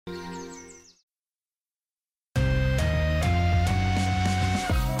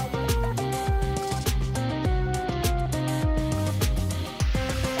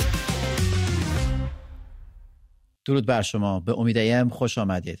درود بر شما. به امید خوش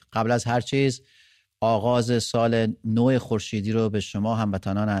آمدید. قبل از هر چیز آغاز سال نو خورشیدی رو به شما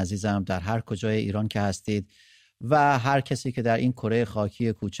هموطنان عزیزم در هر کجای ایران که هستید و هر کسی که در این کره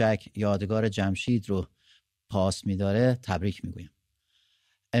خاکی کوچک یادگار جمشید رو پاس می‌داره تبریک میگویم.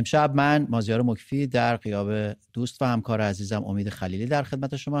 امشب من مازیار مکفی در غیاب دوست و همکار عزیزم امید خلیلی در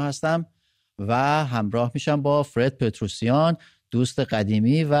خدمت شما هستم و همراه میشم با پطرسیان، دوست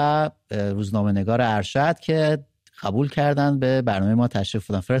قدیمی و روزنامه‌نگار ارشد که قبول کردن به برنامه ما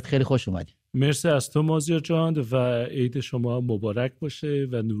تشریف بردن. فرد خیلی خوش اومدید. مرسی از تو مازیار جان و عید شما مبارک باشه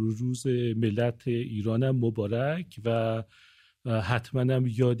و نوروز ملت ایرانم مبارک و حتما هم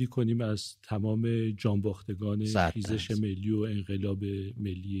یادی کنیم از تمام جانباختگان خیزش ملی و انقلاب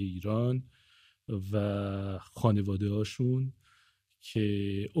ملی ایران و خانواده هاشون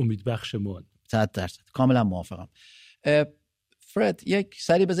که امید بخش ما. 100% کاملا موافقم. فرد یک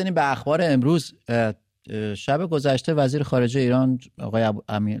سری بزنیم به اخبار امروز. شب گذشته وزیر خارجه ایران آقای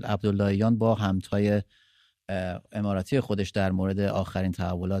امیر عبداللهیان با همتای اماراتی خودش در مورد آخرین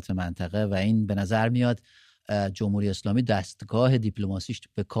تحولات منطقه و این به نظر میاد جمهوری اسلامی دستگاه دیپلماسیش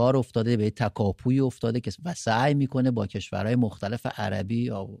به کار افتاده، به تکاپوی افتاده که و سعی میکنه با کشورهای مختلف عربی،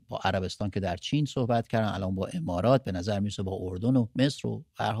 با عربستان که در چین صحبت کردن، الان با امارات، به نظر میرسه با اردن و مصر و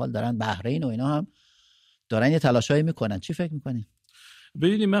به هر حال دارن بحرین و اینا هم دارن یه تلاشایی میکنن. چی فکر میکنین؟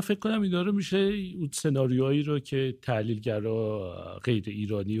 ببینید من فکر کنم این داره میشه اون سناریوهایی رو که تحلیلگرا غیر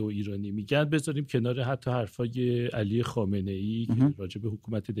ایرانی و ایرانی میگن بذاریم کنار، حتی حرفای علی خامنه‌ای که راجع به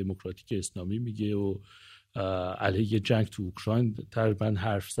حکومت دموکراتیک اسلامی میگه و علیه جنگ تو اوکراین تقریبا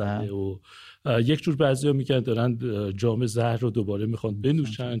حرف زده و یک جور بعضیا میگن دارن جام زهر رو دوباره میخوان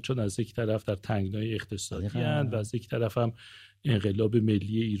بنوشن چون از یک طرف در تنگنای اقتصادی هستند و از یک طرف هم انقلاب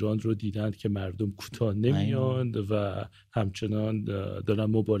ملی ایران رو دیدند که مردم کوتاه نمیاند و همچنان دارن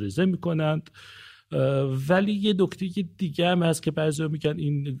مبارزه میکنند. ولی یه نکته دیگه هم هست که بعضیا میگن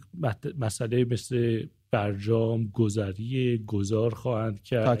این مسئله مثل برجام گذار خواهند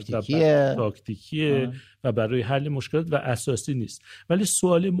کرد، تاکتیکیه و برای حل مشکلات و اساسی نیست. ولی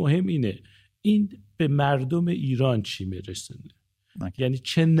سوال مهم اینه این به مردم ایران چی میرسونه؟ یعنی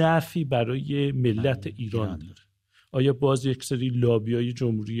چه نفعی برای ملت ایران داره؟ آیا باز یک سری لابیای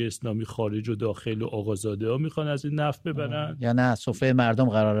جمهوری اسلامی خارج و داخل و آقازاده ها میخوان از این نفع ببرن یا نه سفره مردم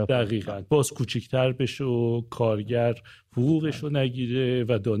قراره دقیقاً باز کوچکتر بشه و کارگر حقوقش رو نگیره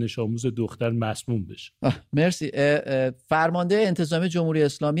و دانش آموز دختر مسموم بشه؟ مرسی. فرمانده انتظامی جمهوری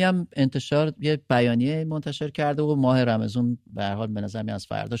اسلامی هم یه بیانیه منتشر کرده و ماه رمضان به هر حال به نظر میاد از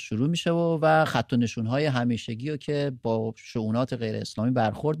فردا شروع میشه و خط و نشونهای همیشگی رو که با شؤونات غیر اسلامی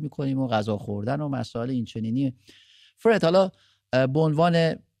برخورد میکنیم و غذا خوردن و مسائل این چنینی. فرد، حالا به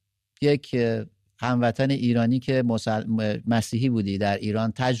عنوان یک هموطن ایرانی که مسیحی بودی در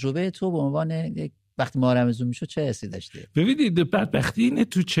ایران، تجربه تو به عنوان یک وقتی ماه رمضان میشد چه حسی داشتی؟ ببینید بدبختی اینه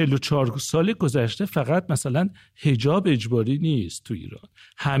تو 44 سال گذشته فقط مثلا حجاب اجباری نیست تو ایران،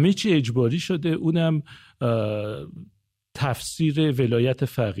 همه چی اجباری شده، اونم تفسیر ولایت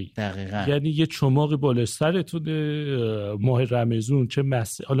فقیه. دقیقاً. یعنی یه چماق بالا سرتونه ماه رمضان، چه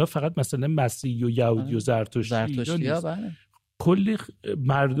حالا فقط مثلا مسیحی و یهودی و زرتشتی ها، کل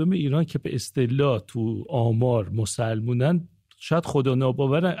مردم ایران که به اصطلاح تو آمار مسلمونن، شاید خدا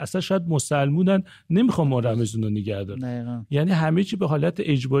ناباورن، اصلا شاید مسلمونن نمیخوام ماه رمضان رو نگه دارن. یعنی همه چی به حالت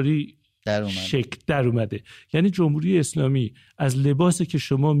اجباری در اومده. یعنی جمهوری اسلامی از لباسی که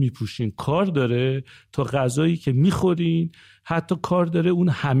شما میپوشین کار داره تا غذایی که میخورین، حتی کار داره اون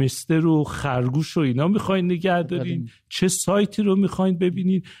همستر و خرگوش و اینا میخواین نگه دارین، چه سایتی رو میخواین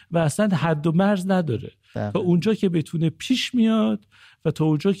ببینین و اصلا حد و مرز نداره تا اونجا که بتونه پیش میاد و تا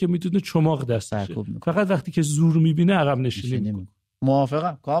اونجا که میتونه چماق دستشه. فقط وقتی که زور میبینه عقب نشینی میکنه.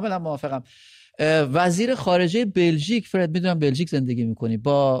 موافقم، کاملا موافقم. وزیر خارجه بلژیک، فرد میدونم بلژیک زندگی میکنی،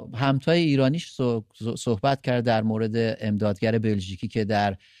 با همتای ایرانیش صحبت کرد در مورد امدادگر بلژیکی که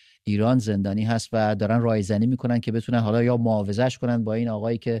در ایران زندانی هست و دارن رایزنی میکنن که بتونن حالا یا معاوضهش کنن با این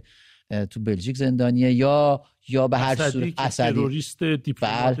آقایی که تو بلژیک زندانیه یا به هر صورت تروریست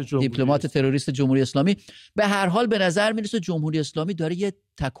دیپلمات تروریست جمهوری اسلامی. به هر حال به نظر میرسه جمهوری اسلامی داره یه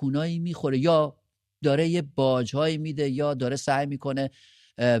تکونایی میخوره، یا داره یه باجهایی میده، یا داره سعی میکنه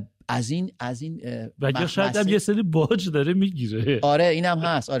از این و یا شاید هم یه سری باج داره میگیره. آره اینم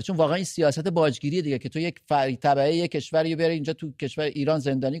هست. آره چون واقعا این سیاست باجگیری دیگه که تو یک تبعه یک کشوری بری اینجا تو کشور ایران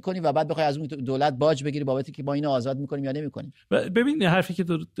زندانی کنی و بعد بخوای از اون دولت باج بگیری بابتی که ما اینو آزاد میکنیم یا نمیکنیم. ببین حرفی که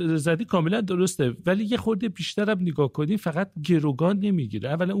زدی کاملا درسته، ولی یه خورده بیشترم نگاه کنی فقط گروگان نمیگیره.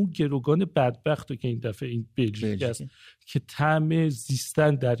 اولا اون گروگان بدبختو که این دفعه این بلژیک است که طعم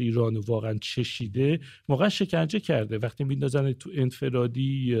زیستن در ایران واقعا چشیده، واقعا شکنجه کرده. وقتی میندازن تو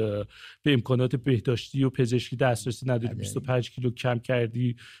انفرادی به امکانات بهداشتی و پزشکی دسترسی نداری، 25 کیلو کم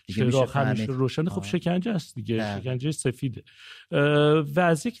کردی، چراغ همیشه روشن، خب شکنجه است دیگه، شکنجه سفیده. و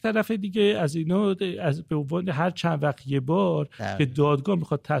از یک طرف دیگه از اینا از به عنوان هر چند وقت یه بار که دادگاه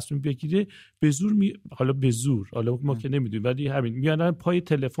میخواد تصمیم بگیره به زور حالا ما که نمیدونیم، ولی همین میانن پای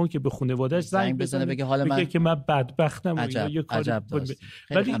تلفن که به خانواده‌اش زنگ بزنه بگه حالا من که من بدبختم و اینا یه کاری کنه.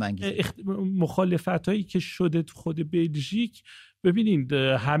 ولی مخالفتایی که شده تو خود بلژیک، ببینید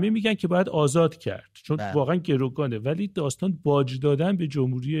همه میگن که باید آزاد کرد چون واقعا گروگانه، ولی داستان باج دادن به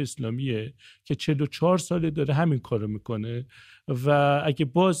جمهوری اسلامیه که 44 ساله داره همین کارو میکنه و اگه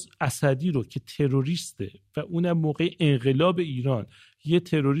باز اسدی رو که تروریسته و اونم موقع انقلاب ایران یه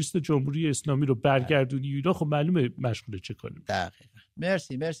تروریست جمهوری اسلامی رو برگردونی ایران، خب معلومه مشغول چه کاری. دقیقاً.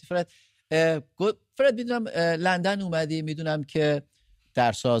 مرسی فرد. فرد میدونم لندن اومدی، میدونم که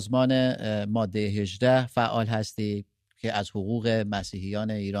در سازمان ماده 18 فعال هستی که از حقوق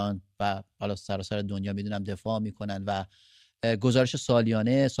مسیحیان ایران و حالا سراسر دنیا میدونم دفاع میکنن و گزارش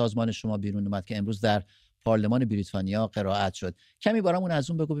سالیانه سازمان شما بیرون اومد که امروز در پارلمان بریتانیا قرائت شد. کمی برامون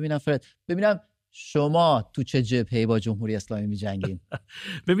از اون بگو ببینم فرد، ببینم شما تو چه جبهه‌ای با جمهوری اسلامی می‌جنگین.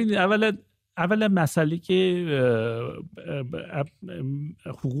 ببینید اولا مسئله که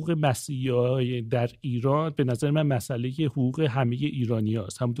حقوق مسیحیان در ایران به نظر من مسئله حقوق همه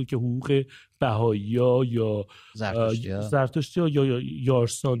ایرانی‌هاست، همونطور که حقوق بهائی‌ها یا زرتشتی‌ها یا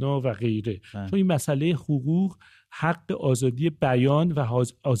یارسانا و غیره. چون این مسئله حقوق حق آزادی بیان و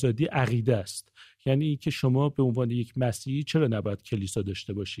آزادی عقیده است. یعنی که شما به عنوان یک مسیحی چرا نباید کلیسا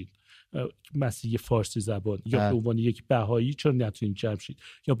داشته باشید؟ مسیحی فارسی زبان یا به عنوان یک بهایی چرا نتونید جمع شید؟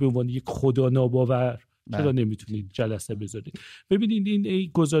 یا به عنوان یک خدا ناباور چرا نمیتونید جلسه بذارید؟ ببینید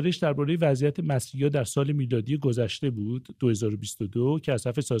این گزارش درباره وضعیت مسیحی‌ها در سال میلادی گذشته بود 2022 که از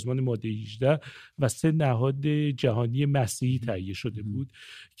طرف سازمان ماده 18 و 3 نهاد جهانی مسیحی تهیه شده بود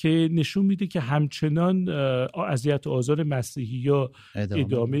که نشون میده که همچنان اذیت و آزار مسیحی‌ها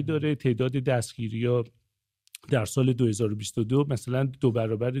ادامه داره. تعداد دستگیری‌ها در سال 2022 مثلا 2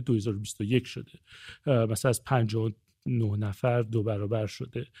 برابر 2021 شده، مثلا از 59 نفر 2 برابر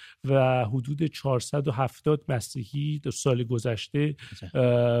شده و حدود 470 مسیحی در سال گذشته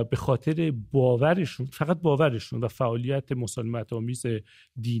به خاطر باورشون، فقط باورشون و فعالیت مسالمت آمیز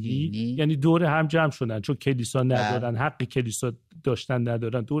دینی یعنی دور هم جمع شدن، چون کلیسا ندارن، حق کلیسا داشتن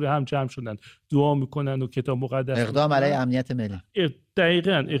ندارن، دور هم جمع شدن، دعا میکنن و کتاب مقدس اقدام علیه امنیت ملی،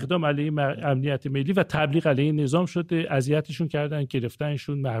 دقیقاً اقدام علیه امنیت ملی و تبلیغ علیه نظام شده، اذیتشون کردن،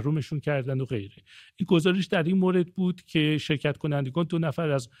 گرفتنشون، محرومشون کردن و غیره. این گزارش در این مورد بود که شرکت کنندگان 2 نفر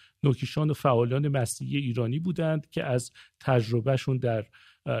از نوکیشان و فعالان مسیحی ایرانی بودند که از تجربهشون در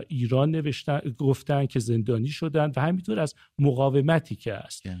ایران گفتن که زندانی شدن و همینطور از مقاومتی که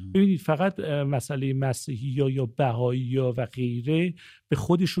هست. ببینید فقط مسئله مسیحی یا بهایی و غیره به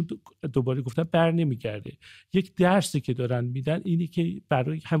خودشون دوباره گفتن بر نمیگرده. یک درسی که دارن میدن اینه که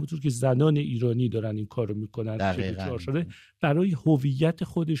برای همونطور که زنان ایرانی دارن این کارو میکنن برای هویت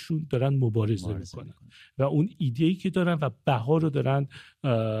خودشون دارن مبارزه میکنن و اون ایده‌ای که دارن و بها رو دارن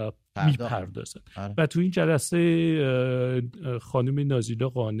میپردازن. و تو این جلسه خانم نازیلا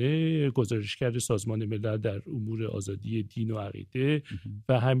قانع گزارشگر سازمان ملل در امور آزادی دین و عقیده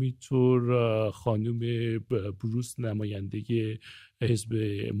و همینطور خانم بروس نماینده حزب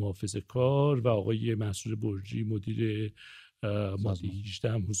محافظه کار و آقای منصور برجی مدیر ماده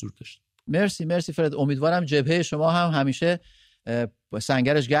 18 هم حضور داشت. مرسی فرد. امیدوارم جبهه شما هم همیشه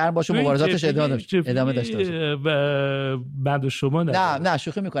سنگرش گرم باشه، مبارزاتش ادامه داشته باشه. بعد شما نه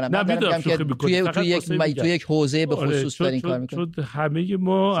شوخی میکنم. من میگم که توی یک حوزه به خصوص دارین کار میکنین. چون همه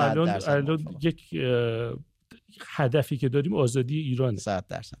ما الان یک هدفی که داریم آزادی ایرانه 100%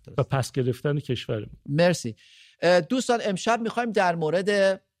 و پس گرفتن کشورمون. مرسی دوستان. امشب میخوایم در مورد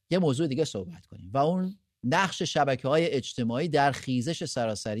یه موضوع دیگه صحبت کنیم و اون نقش شبکه‌های اجتماعی در خیزش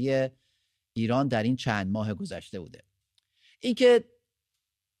سراسری ایران در این چند ماه گذشته بوده. اینکه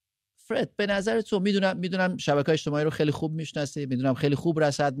فرد به نظر تو، میدونم شبکه‌های اجتماعی رو خیلی خوب میشناسی، میدونم خیلی خوب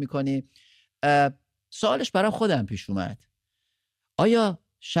رصد میکنی، سوالش برام خودم پیش اومد، آیا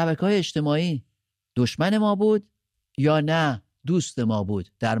شبکه‌های اجتماعی دشمن ما بود یا نه دوست ما بود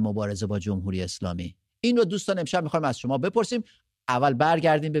در مبارزه با جمهوری اسلامی؟ این رو دوستان امشب میخوایم از شما بپرسیم. اول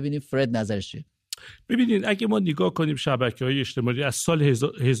برگردیم ببینیم فرد نظرش چیه. ببینید اگه ما نگاه کنیم شبکه‌های اجتماعی از سال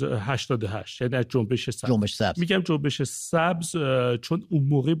 88 یعنی از جنبش سبز. میگم جنبش سبز چون اون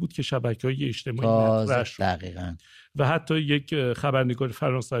موقع بود که شبکه‌های اجتماعی مطرح شد. دقیقاً. و حتی یک خبرنگار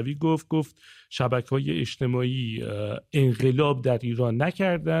فرانسوی گفت شبکه‌های اجتماعی انقلاب در ایران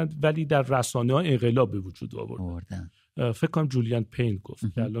نکردند ولی در رسانه‌ها انقلاب به وجود آوردند. فکر کنم جولیان پین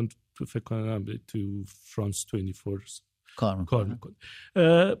گفت که الان فکر کنم تو فرانس 24 کار میکنه.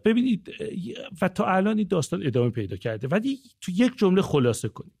 ببینید و تا الان این داستان ادامه پیدا کرده. ولی تو یک جمله خلاصه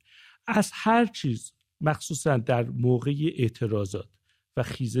کنیم، از هر چیز مخصوصا در موقع اعتراضات و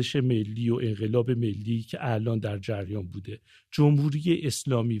خیزش ملی و انقلاب ملی که الان در جریان بوده، جمهوری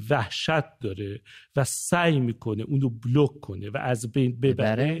اسلامی وحشت داره و سعی میکنه اون رو بلوک کنه و از بین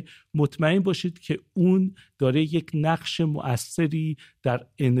ببره. مطمئن باشید که اون داره یک نقش مؤثری در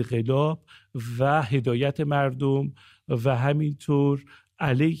انقلاب و هدایت مردم و همینطور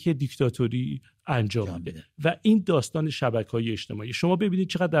علیه دیکتاتوری انجام میده. و این داستان شبکه‌های اجتماعی، شما ببینید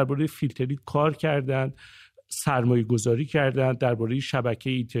چقدر درباره فیلترینگ کار کردن، سرمایه گذاری کردن، درباره شبکه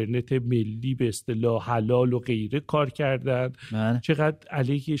اینترنت ملی به اصطلاح حلال و غیره کار کردن، چقدر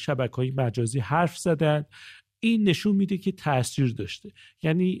علیه شبکه‌های مجازی حرف زدن. این نشون میده که تأثیر داشته.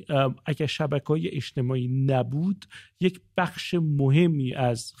 یعنی اگر شبکه‌های اجتماعی نبود، یک بخش مهمی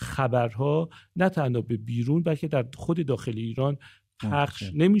از خبرها نه تنها به بیرون بلکه در خود داخل ایران پخش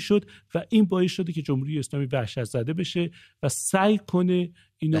نمیشد و این باعث شده که جمهوری اسلامی وحشت زده بشه و سعی کنه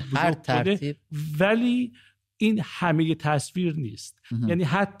اینو بلوک کنه. ولی این همه تصویر نیست. یعنی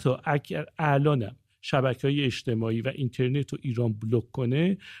حتی اگر الانم شبکه‌های اجتماعی و اینترنت رو ایران بلوک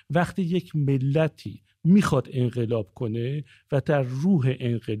کنه، وقتی یک ملتی میخواد انقلاب کنه و در روح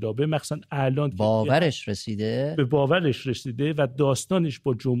انقلابه، مثلا الان به باورش رسیده و داستانش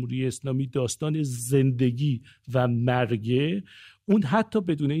با جمهوری اسلامی داستان زندگی و مرگه، اون حتی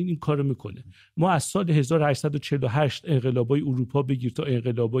بدون این کارو میکنه. ما از سال 1848 انقلابای اروپا بگیر تا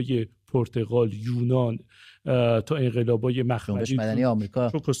انقلابای پرتغال، یونان، تا انقلابای جنبش مدنی آمریکا،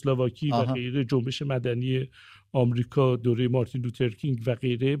 چکسلواکی و غیره، جنبش مدنی آمریکا دوره مارتین لوتر کینگ و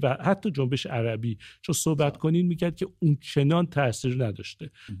غیره، و حتی جنبش عربی، چون صحبت کنین میگن که اون چنان تاثیر نداشته.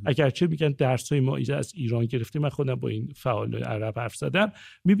 اگرچه میگن درسای ما از ایران گرفته، من خودم با این فعال عرب حرف زدم،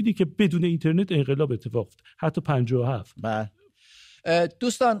 میبینی که بدون اینترنت انقلاب اتفاق افتاد، حتی 57.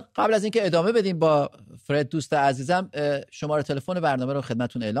 دوستان قبل از اینکه ادامه بدیم با فرد دوست عزیزم، شماره تلفن برنامه رو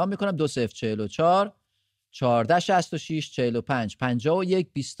خدمتتون اعلام میکنم: 2044 1466 45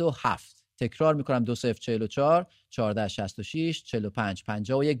 51 27. تکرار میکنم: 2044 1466 45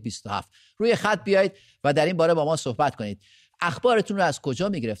 51 27. روی خط بیایید و در این باره با ما صحبت کنید. اخبارتون رو از کجا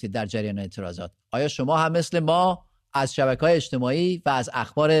میگرفتید در جریان اعتراضات؟ آیا شما هم مثل ما از شبکه‌های اجتماعی و از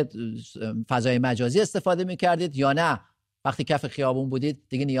اخبار فضای مجازی استفاده میکردید یا نه وقتی کف خیابون بودید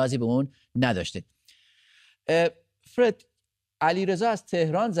دیگه نیازی به اون نداشتید؟ فرد، علیرضا از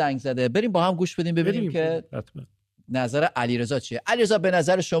تهران زنگ زده، بریم با هم گوش بدیم ببینیم که نظر علیرضا چیه. علیرضا، به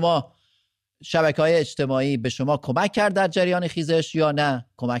نظر شما شبکه‌های اجتماعی به شما کمک کرد در جریان خیزش یا نه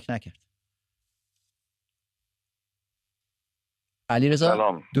کمک نکرد؟ علیرضا،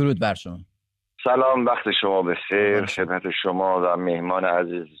 سلام. درود بر شما. سلام، وقت شما بخیر. خدمت شما و مهمان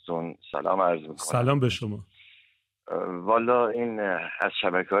عزیزتون سلام عرض می‌کنم. سلام به شما. والا این از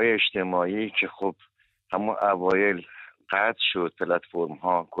شبکه‌های اجتماعی که خب همون اوایل قطع شد، پلتفرم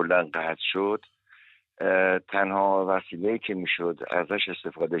ها کلا قطع شد، تنها وسیله‌ای که میشد ازش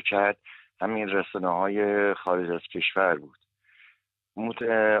استفاده کرد همین رسانه‌های خارج از کشور بود.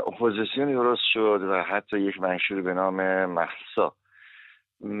 اپوزیسیون درست شد و حتی یک منشور به نام مخصا.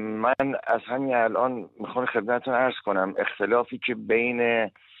 من از همین الان میخوام خدمتتون عرض کنم اختلافی که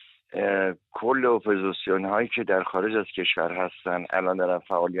بین کل اپوزیسیون هایی که در خارج از کشور هستن الان دارن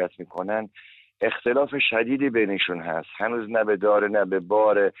فعالیت میکنن، اختلاف شدیدی بینشون هست. هنوز نه به داره نه به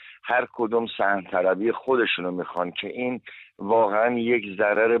باره، هر کدوم سهم طلبی خودشونو میخوان که این واقعا یک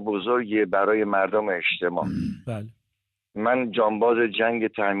ضرر بزرگی برای مردم اجتماع. بله. من جانباز جنگ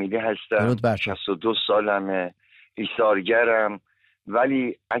تحمیلی هستم، 62 سالمه، ایثارگرم،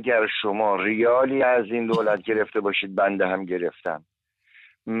 ولی اگر شما ریالی از این دولت گرفته باشید بنده هم گرفتم.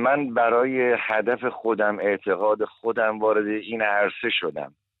 من برای هدف خودم، اعتقاد خودم وارد این عرصه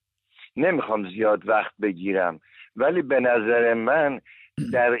شدم. نمیخوام زیاد وقت بگیرم، ولی به نظر من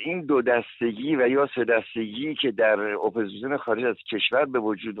در این دو دستگی و یا سه دستگی که در اپوزیسیون خارج از کشور به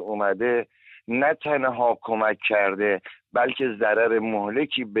وجود اومده نه تنها کمک کرده بلکه ضرر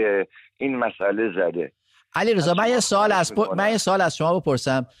مهلکی به این مسئله زده. علیرضا، من یه سوال از شما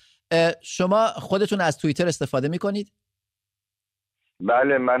بپرسم. شما خودتون از توییتر استفاده میکنید؟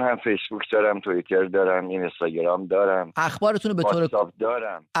 بله، من هم فیسبوک دارم، توییتر دارم، اینستاگرام دارم، اخبارتون رو به طور واتساپ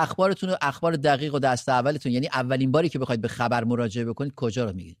دارم. اخبار دقیق و دست اولتون، یعنی اولین باری که بخواید به خبر مراجعه بکنید کجا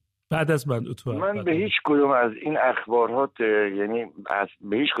رو میگید؟ بعد از من به هیچ کدوم از این اخبارات، یعنی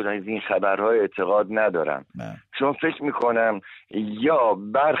به هیچ کدوم از این خبرها اعتقاد ندارم. چون فکر میکنم یا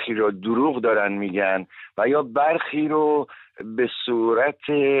برخی رو دروغ دارن میگن و یا برخی رو به صورت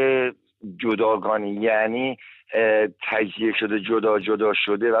جداگانه، یعنی تجزیه شده، جدا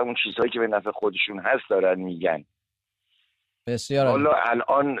شده و اون چیزهایی که به نفع خودشون هست دارن میگن. بسیار والا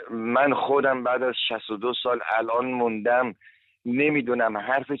الان من خودم بعد از 62 سال الان موندم، نمیدونم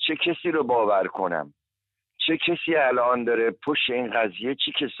حرف چه کسی رو باور کنم. چه کسی الان داره پشت این قضیه،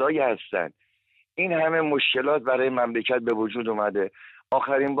 چه کسایی هستن؟ این همه مشکلات برای مملکت به وجود اومده.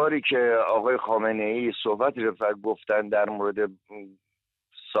 آخرین باری که آقای خامنه‌ای صحبتی رو گفتن در مورد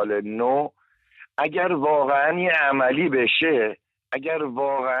سال نو، اگر واقعا این عملی بشه، اگر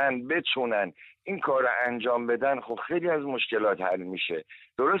واقعا بتونن این کار رو انجام بدن، خب خیلی از مشکلات حل میشه.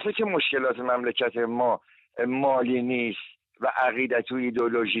 درسته که مشکلات مملکت ما مالی نیست و عقیدت و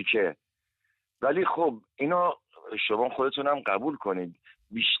ایدئولوژیکه، ولی خب اینا شما خودتون هم قبول کنید،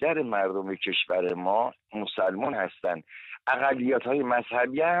 بیشتر مردم کشور ما مسلمان هستن، اقلیت‌های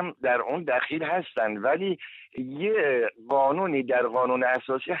مذهبی هم در اون دخیل هستن، ولی یه قانونی در قانون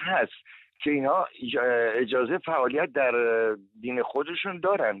اساسی هست که اینها اجازه فعالیت در دین خودشون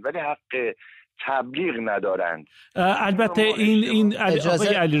دارن ولی حق تبلیغ ندارند. البته این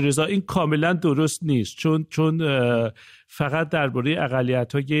آقای علیرضا این کاملا درست نیست، چون فقط درباره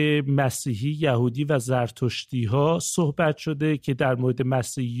اقلیت‌های مسیحی، یهودی و زرتشتی ها صحبت شده که در مورد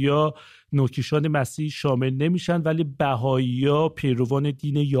مسیحی‌ها نوکیشان مسیحی شامل نمیشن، ولی بهائی‌ها پیروان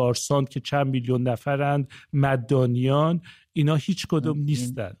دین یارسان که چند میلیون نفرند، مدانیان، اینا هیچ کدوم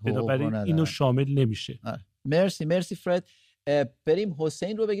نیستن، بنابراین اینو شامل نمیشه. مرسی فرد. بریم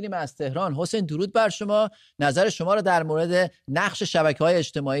حسین رو بگیریم از تهران. حسین درود بر شما، نظر شما رو در مورد نقش شبکه‌های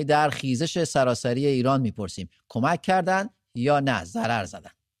اجتماعی در خیزش سراسری ایران میپرسیم. کمک کردن یا نه ضرر زدن؟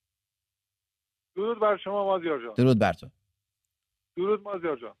 درود بر شما مازیار جان. درود بر تو. درود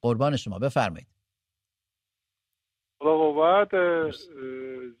مازیار جان. قربان شما، بفرمایید. خدا قوت.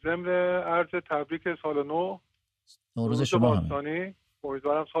 ضمن عرض تبریک سال نو، نوروز شما هم.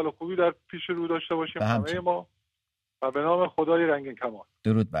 امیدوارم سال خوبی در پیش رو داشته باشیم همه ما و به نام خدای رنگین کمان.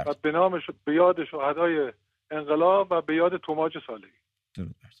 درود بر. و به یاد شهدای انقلاب و به یاد توماج صالحی.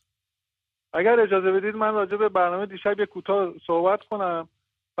 درود بر. اگر اجازه بدید من راجع به برنامه دیشب یک کوتاه صحبت کنم،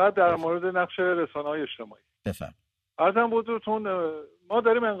 بعد در مورد نقش رسانه‌های اجتماعی. بفهم. عرضم بزرگتون، ما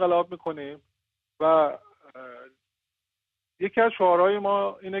داریم انقلاب میکنیم و یکی از شعارهای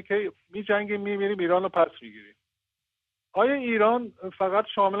ما اینه که می جنگیم میمیریم ایران رو پس میگیریم. آیا ایران فقط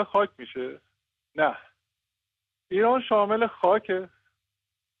شامل خاک میشه؟ نه، ایران شامل خاک،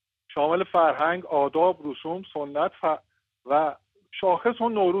 شامل فرهنگ، آداب، رسوم، سنت و شاخص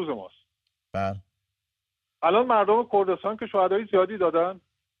اون نوروز ماست. بله. الان مردم کردستان که شهدای زیادی دادن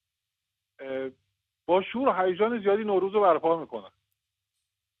با شور و هیجان زیادی نوروز رو برپا میکنن.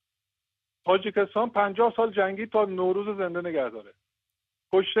 تاجیکستان 50 سال جنگید تا نوروز زنده نگه داره.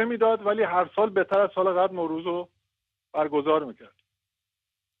 کشته میداد ولی هر سال بهتر از سال قبل نوروز رو برگزار میکرد.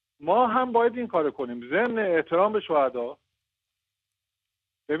 ما هم باید این کار کنیم ضمن احترام به شهدا.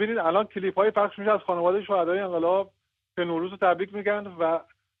 ببینید الان کلیپ های پخش میشه از خانواده شهدای انقلاب که نوروز رو تبریک میگن و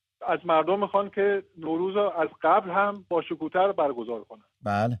از مردم میخوان که نوروز رو از قبل هم با شکوه‌تر برگزار کنن.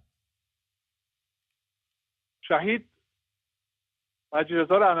 بله. شهید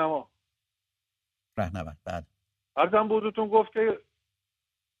مجیدرضا رهنما بله. عرضم بودتون گفت که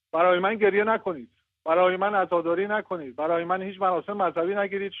برای من گریه نکنید، برای من عزاداری نکنید، برای من هیچ مراسم مذهبی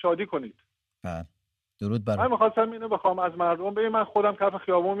نگیرید، شادی کنید. بله. درود بر. من میخواستم اینو بخوام از مردم. ببین من خودم کف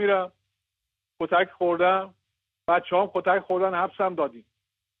خیابون میرم، کتک خوردم، بچه‌هام کتک خوردن، حبسم دادیم.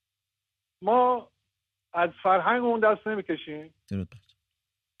 ما از فرهنگ اون دست نمیکشیم. درود بر.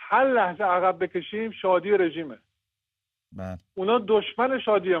 هر لحظه عقب بکشیم شادی رژیمه. بله. اونا دشمن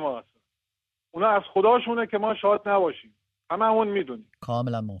شادی ما هستن. اونا از خداشونه که ما شاد نباشیم. همون میدونیم.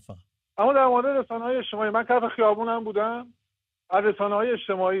 کاملا موافقم. اما در مورد رسانه‌های اجتماعی، من کف خیابونم بودم، از رسانه‌های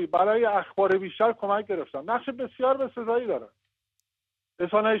اجتماعی برای اخبار بیشتر کمک گرفتم. نقش بسیار بسزایی دارن.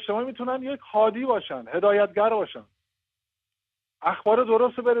 رسانه‌های اجتماعی میتونن یک هادی باشن، هدایتگر باشن، اخبار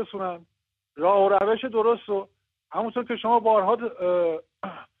درست برسونن، راه و روش درست رو، همونطور که شما بارها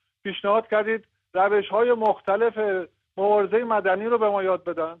پیشنهاد کردید، روش‌های مختلف مبارزه مدنی رو به ما یاد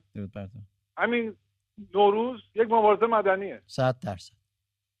بدن. همین نوروز یک مبارزه مدنیه. 100%.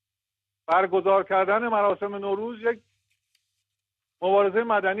 برگزار کردن مراسم نوروز یک مبارزه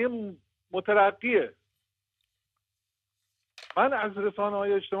مدنی مترقیه. من از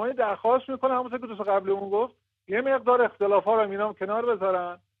رسانه‌های اجتماعی درخواست میکنم همونطور که دوست قبل اون گفت یه مقدار اختلافا رو اینا کنار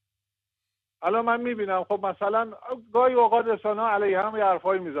بذارن. الان من میبینم خب مثلا گاهی اوقات رسانه‌ها علیه هم یه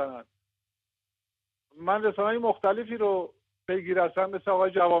حرفایی میزنن. من رسانه‌های مختلفی رو پیگیر هستم، مثل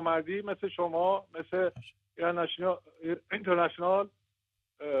آقای جوامردی، مثل شما، مثل اینترنشنال،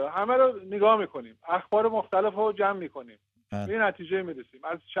 همه رو نگاه میکنیم، اخبار مختلف رو جمع میکنیم، به نتیجه میرسیم،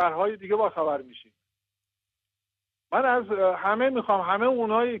 از شهرهای دیگه با خبر میشیم. من از همه میخوام، همه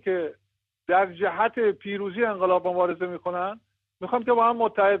اونایی که در جهت پیروزی انقلاب مبارزه میکنن، میخوام که با هم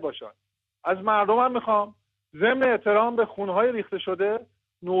متحد باشن. از مردم هم میخوام ضمن احترام به خونهای ریخته شده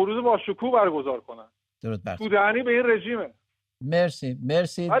نوروز با شکوه برگزار کنن. درود بر تو. دهنی به این رژیمه.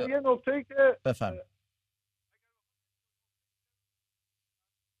 مرسی. بعد یه نکته‌ای که بفرمایید.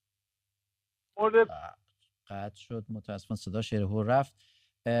 مورد قطع شد متاسفانه، صداش یهو رفت.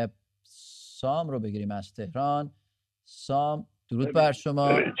 سام رو بگیریم از تهران. سام درود بر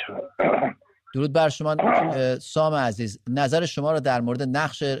شما. درود بر شما سام عزیز، نظر شما رو در مورد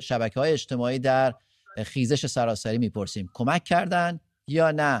نقش شبکه‌های اجتماعی در خیزش سراسری میپرسیم. کمک کردن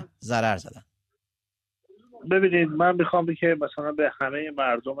یا نه ضرر زدن؟ ببینید، من میخوام که مثلا به همه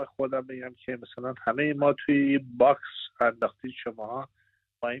مردم خودم بگم که مثلا همه ما توی باکس انداختید شما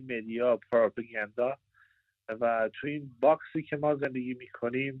با این مدیا پروپاگاندا، و توی این باکسی که ما زندگی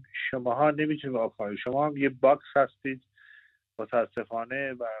میکنیم شماها نمیتونید واقعا، شما هم یه باکس هستید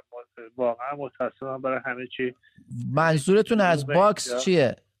متاسفانه، و واقعا متاسفم برای همه چی. منظورتون از باکس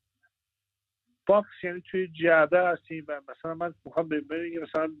چیه؟ باکس یعنی توی جعبه هستیم، و مثلا من میخوام ببینم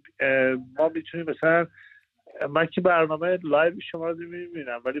مثلا ما میتونیم مثلا، من که برنامه لایو شما رو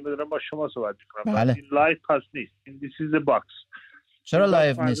میبینم ولی بدونم با شما صحبت میکنم. بله. این لایو پس نیست، این this is the box. چرا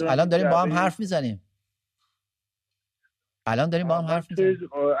لایو نیست؟ الان داریم با هم حرف میزنیم.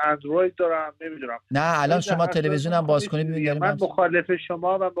 اندروید دارم، نمیدونم. نه الان شما تلویزیون هم باز کنید ببینید. من مخالف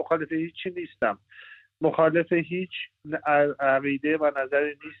شما و مخالف هیچی نیستم، مخالف هیچ عقیده و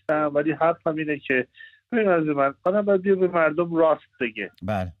نظری نیستم، ولی حرفم اینه که ببین از من آدم باید به مردم راست بگه.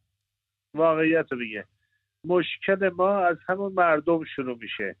 بله. واقعیت رو بگه. مشکل ما از همون مردم شروع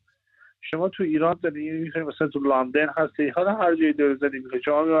میشه. شما تو ایران زندگی می‌کنید، مثلا تو لندن هستی، حالا هر جای دور زندگی می‌کنید،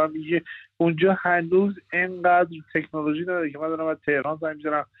 شما به من میگی اونجا هنوز اینقدر تکنولوژی نداره که من دارم از تهران زنگ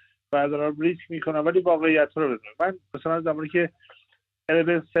می‌زنم و دارم ریسک می‌کنم، ولی واقعیت رو بدونم. من مثلا زمانی که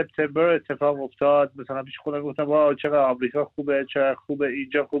 11 سپتامبر اتفاق افتاد، مثلا پیش خودم گفتم واه چقدر آمریکا خوبه، چقدر خوبه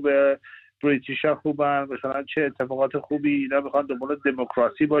اینجا، خوبه بریتیشا خوبن، مثلا چه اتفاقات خوبی، اینا میخوان دنبال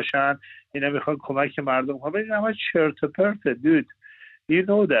دموکراسی باشن، اینا میخوان کمک مردم کنن. این همه چرت و پرته dude. You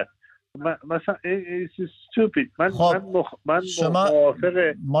know that. مثلا it's stupid. من شما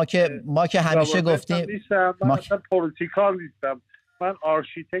موافق ما که همیشه گفتیم من اصلا پولیتیکال نیستم، من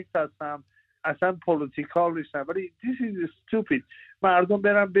آرشیتکت هستم، اصلا پولیتیکال نیستم، ولی this is stupid. مردم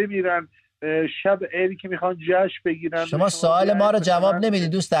برن بمیرن شب عیدی که میخوان جشن بگیرن. شما سوال ما رو جواب نمیدی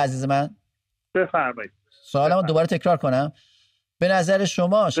دوست عزیز من. بفرمایید. سوالمو دوباره تکرار کنم. به نظر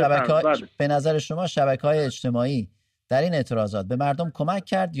شما شبکه‌های اجتماعی در این اعتراضات به مردم کمک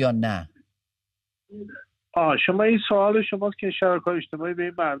کرد یا نه؟ شما این سوال شماست که شبکه‌های اجتماعی به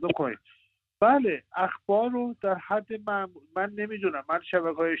این مردم کنید. بله، اخبار رو در حد من نمیدونم، من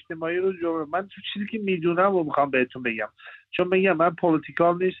شبکه‌های اجتماعی رو من تو چیزی که میدونم رو میخوام بهتون بگم، چون میگم من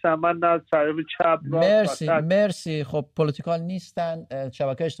پولیتیکال نیستم، من نه طرف چپ مرسی. خب پولیتیکال نیستن،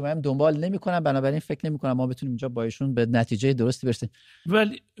 شبکه‌های اجتماعی هم دنبال نمیکنن، بنابراین فکر نمیکنم ما بتونیم اینجا با ایشون به نتیجه درستی برسیم.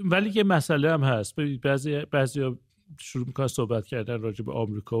 ولی یه مسئله هم هست. بعضی شروع میکنن صحبت کردن راجع به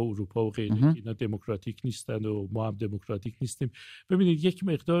آمریکا و اروپا و غیره، اینا دموکراتیک نیستن و ما هم دموکراتیک نیستیم. ببینید یک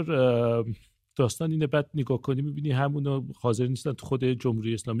مقدار داستان اینه، بعد نگاه کنی میبینی همونا حاضر نیستن تو خود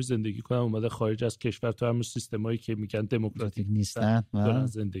جمهوری اسلامی زندگی کنن، اومده خارج از کشور تو همون سیستمایی که میگن دموکراتیک نیستن دارن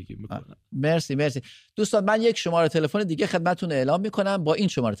زندگی میکنن. مرسی دوستان، من یک شماره تلفن دیگه خدمتتون اعلام میکنم. با این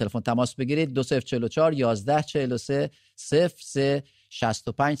شماره تلفن تماس بگیرید 2044 1143 03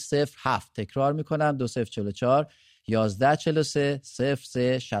 65 07. تکرار میکنم 2044 1143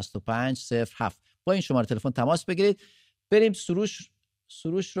 03 65 07. با این شماره تلفن تماس بگیرید. بریم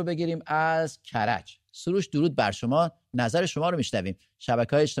سروش رو بگیریم از کرج. سروش درود بر شما، نظر شما رو میشنویم.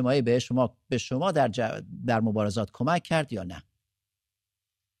 شبکه‌های اجتماعی به شما در مبارزات کمک کرد یا نه؟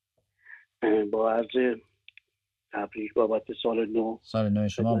 با عرض تبریک بابت سال نو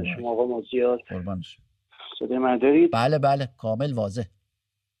شما آقا مازیار، قربان شما. صدای من دارید؟ بله کامل واضح.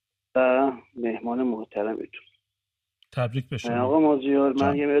 و مهمان محترمتون تبریک به شما آقا مازیار.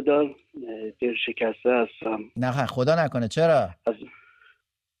 من یه مقدار دل شکسته هستم. نه خدا نکنه. چرا؟ از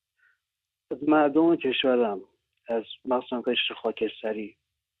مردم کشورم، از مثلا قشر خاکستری.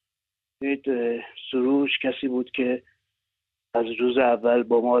 سروش کسی بود که از روز اول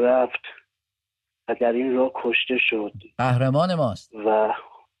با ما رفت و در این راه کشته شد. قهرمان ماست. و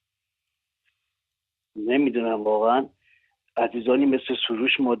نمیدونم واقعا عزیزانی مثل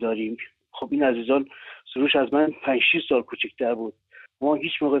سروش ما داریم. خب این عزیزان، سروش از من 5-6 سال کوچکتر بود. ما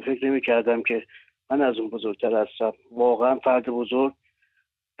هیچ موقع فکر نمی کردم که من از اون بزرگتر هستم. واقعا فرد بزرگ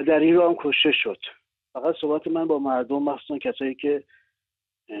در این راه هم کشته شد. فقط صحبت من با مردم، مخصوصا کسایی که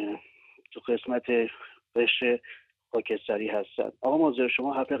تو قسمت قشر خاکستری هستن. آقا مازر،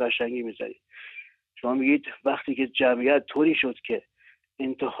 شما حرف قشنگی میزنید. شما میگید وقتی که جمعیت طوری شد که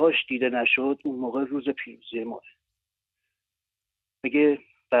انتهاش دیده نشد، اون موقع روز پیروزی ما. میگه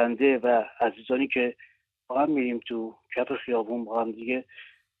بنده و عزیزانی که با هم میریم تو کف خیابون، با هم دیگه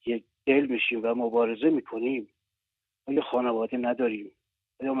یک دل میشیم و مبارزه میکنیم، ما یه خانواده نداریم،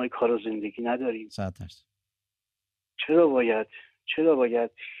 ما کار و زندگی نداریم. 100%. چرا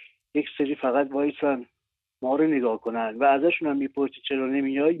باید یک سری فقط وایسن ما رو نگاه کنن و ازشون هم میپرسی چرا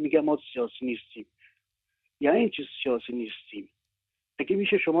نمیای، میگن ما سیاسی نیستیم. یعنی این چیز سیاسی نیستیم؟ اگه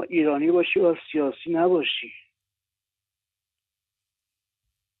میشه شما ایرانی باشی و سیاسی نباشی؟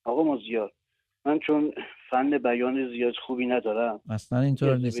 آقا مازیار، من چون فن بیان زیاد خوبی ندارم، اصلا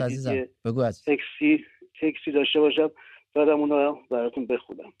اینطور نیست عزیزم، بگو. از تکسی داشته باشم دارم اونو براتون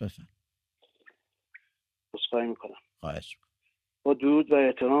بخونم. بفهم. عذرخواهی میکنم. خواهش میکنم. با درود و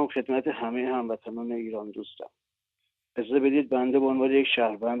احترام خدمت همه هموطنان ایران دوستم، اجازه بدید بنده به عنوان یک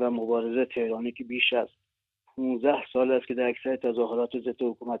شهروند و مبارز تهرانی که بیش از 15 سال است که در اکثر تظاهرات ضد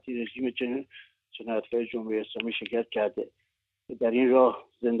حکومتی رژیم جنایتکار جمهوری اسلامی شرکت کرده، در این راه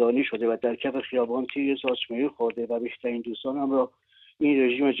زندانی شده و در کف خیابان تیر ساچمه‌ای خورده و بیشترین دوستانم را این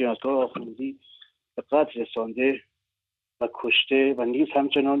رژیم جنایتکار آخوندی به قتل رسانده و کشته و نیز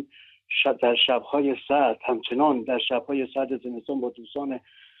همچنان در شب‌های سرد زمستان با دوستان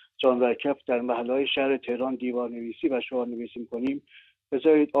جانورکف در محله‌های شهر تهران دیوارنویسی و شعارنویسی می‌کنیم.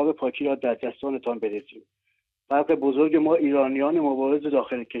 بذارید آب پاکی را در دستانتان برسیم. فرق بزرگ ما ایرانیان مبارز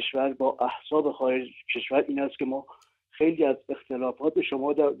داخل کشور با احزاب خارج کشور این است که ما خیلی از اختلافات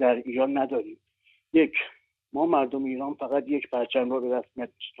شما در ایران نداریم. یک، ما مردم ایران فقط یک پرچم را به رسمیت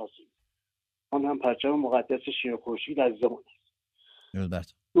می‌شناسیم، آن هم پرچم مقدس شیر خورشید عزیزمان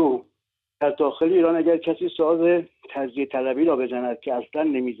است. دو، در داخل ایران اگر کسی ساز تجزیه طلبی را بزند که اصلا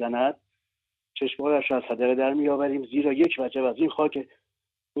نمیزند، چشمانش را از حدقه در میآوریم، زیرا یک وجب از این خاک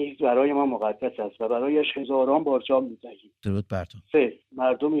نیز برای ما مقدس است و برایش هزاران بار جان می‌دهیم. درود بر تو. سه،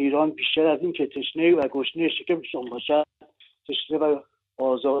 مردم ایران بیشتر از این که تشنه و گشنه شکمشان باشد،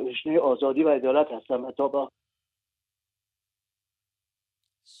 تشنه آزادی و عدالت هستند و تا با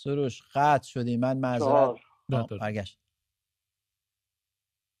سروش قطع شدی. من معذرت برگشت.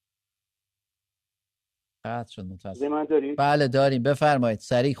 قطع شد متاسفم. من دارید؟ بله داریم، بفرمایید.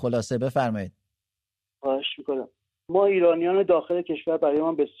 سریع خلاصه بفرمایید. خواهش میکنم. ما ایرانیان داخل کشور برای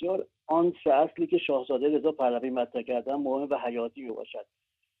ما بسیار آن سه اصلی که شاهزاده رضا پهلوی مطرح کردن مهم و حیاتی میباشد،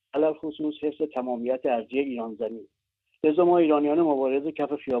 علل خصوص حفظ تمامیت ارضی ایران زمین. لذا ما ایرانیان مبارز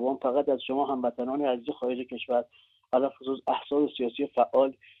کف خیابان فقط از شما هموطنان عزیز خارج کشور، علل خصوص احزاب سیاسی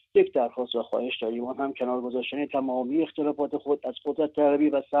فعال، یک درخواست و خواهش داریم، آن هم کنار گذاشتن تمامی اختلافات خود از قدرت طلبی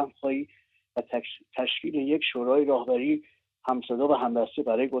و سهم‌خواهی و تشکیل یک شورای راهبری همصدا و همدسته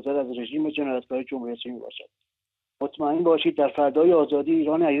برای گذر از رژیم جنایتکار جمهوری اسلامی باشد. مطمئن باشید در فردای آزادی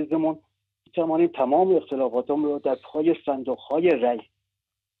ایران عزیزمون می‌توانیم تمام اختلافاتمون را در پای صندوق‌های رأی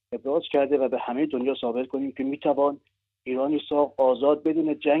ابراز کرده و به همه دنیا ثابت کنیم که می‌توان ایرانی ساخت آزاد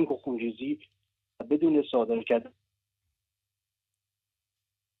بدون جنگ و خونریزی و بدون صادر کردن.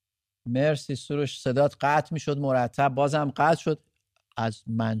 مرسی سروش. صدات قطع میشد مرتب، بازم قطع شد. از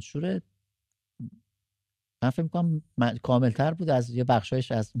منشور من فکر می‌کنم کاملتر بود از یه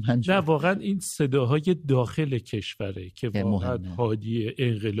بخشایش از منشور. نه واقعا این صداهای داخل کشوره که واقعا حادی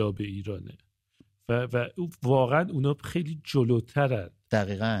انقلاب ایرانه و واقعا اونا خیلی جلوترن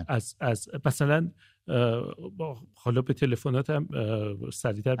دقیقاً از مثلا حالا به تلفنات هم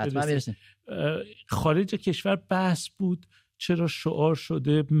سریعتر برسیم. خارج کشور بحث بود چرا شعار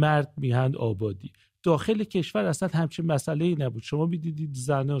شده مرد میهن آبادی. داخل کشور اصلا همچین مسئله‌ای نبود. شما می‌دیدید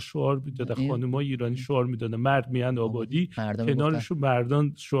زن‌ها شعار می‌دادن، خانم‌های ایرانی شعار می‌دادن مرد میهن آبادی، کنارشون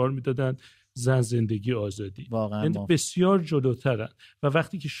مردان شعار می‌دادن زن زندگی آزادی. یعنی بسیار جلوترن و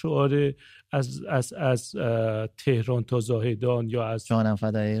وقتی که شعار از تهران تا زاهدان یا از جانم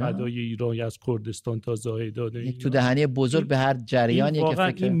فدای ایران یا از کردستان تا زاهدان یک تو دهنی بزرگ به هر جریانی که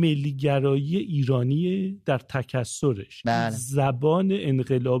فکر این ملی‌گرایی ایرانی در تکثرش. زبان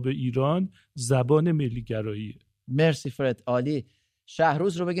انقلاب ایران زبان ملی‌گرایی. مرسی فرد، عالی.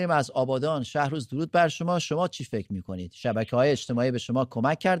 شهروز رو بگیریم از آبادان. شهروز درود بر شما. شما چی فکر میکنید؟ شبکه‌های اجتماعی به شما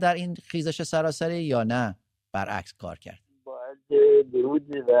کمک کرد در این خیزش سراسری یا نه برعکس کار کرد؟ باید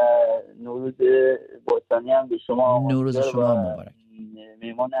درود و نوروز باستانی هم به شما. نوروز شما مبارک.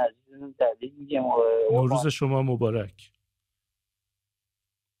 مهمان عزیزمون تبریک میگم. نوروز شما مبارک.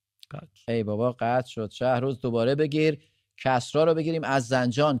 ای بابا قطع شد. شهروز دوباره بگیر. کسرا رو بگیریم از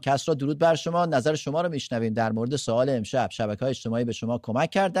زنجان. کسرا درود بر شما. نظر شما رو میشنویم در مورد سوال امشب. شبکه‌های اجتماعی به شما کمک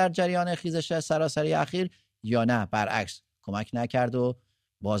کرد در جریان خیزش سراسری اخیر یا نه برعکس کمک نکرد و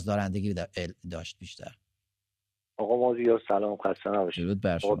بازدارندگی داشت بیشتر؟ آقا مازیار سلام، خسته نباشید. درود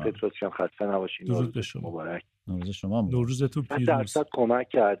بر شما. آقا پطرسیان خسته نباشید. درود به شما. مبارک. نوروز شما مبارک. نوروزتون پیروز. 100% کمک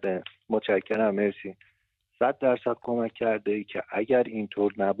کرده. متشکرم، مرسی. 100% کمک کرده که اگر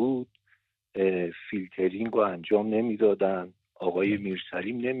اینطور نبود فیلترینگ رو انجام نمیدادن، آقای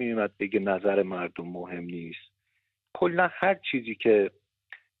میرسلیم نمیومد بگه نظر مردم مهم نیست. کلا هر چیزی که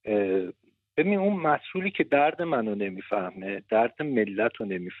ببین اون مسئولی که درد منو نمیفهمه، درد ملت رو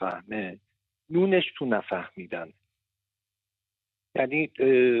نمیفهمه، نونش تو نفهمیدن. یعنی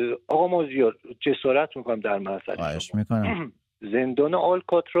آقا مازیار جسارت میکنم در مسئله میکنم. زندان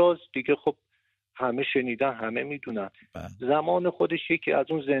آلکاتراز دیگه خب همه شنیدن، همه میدونن. زمان خودش یکی از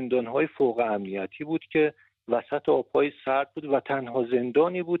اون زندانهای فوق امنیتی بود که وسط آبهای سرد بود و تنها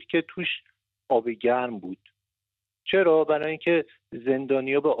زندانی بود که توش آب گرم بود. چرا؟ برای اینکه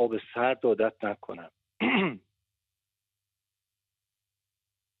زندانی‌ها به آب سرد عادت نکنن.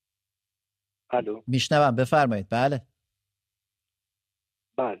 الو میشنوم، بفرمایید. بله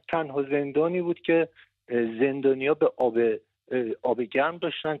تنها زندانی بود که زندانی‌ها به آب گرم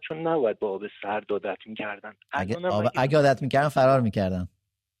داشتن، چون نباید به آب سرد عادت می‌کردن. اگه عادت می‌کردن فرار می‌کردن.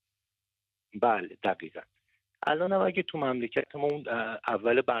 بله دقیقاً. الان هم اگه تو مملکتمون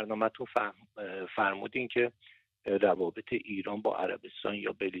اول برنامه‌تون فرمودین که روابط ایران با عربستان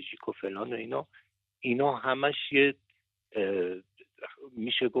یا بلژیک و فلان و اینا همش یه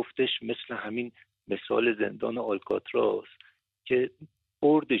میشه گفتش مثل همین مثال زندان آلکاتراز که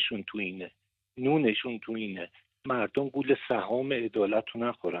بردشون تو اینه، نونشون تو اینه. مردم گول سهام عدالت رو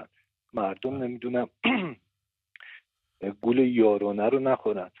نخورن، مردم نمیدونم گول یارانه رو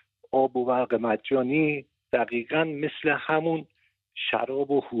نخورن. آب و برق مجانی دقیقاً مثل همون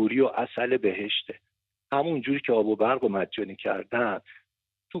شراب و حوری و عسل بهشته. همون جوری که آب و برق مجانی کردن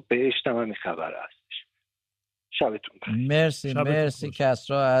تو بهشت هم همین خبر هستش. شبتون بخیر. مرسی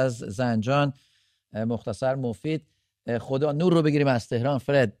کسرا از زنجان، مختصر مفید. خدا نور رو بگیریم از تهران.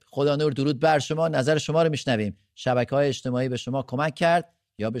 فرد، خدا نور، درود بر شما. نظر شما رو میشنویم. شبکه‌های اجتماعی به شما کمک کرد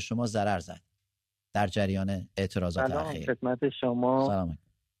یا به شما ضرر زد در جریان اعتراضات اخیر؟ سلام خدمت شما. سلام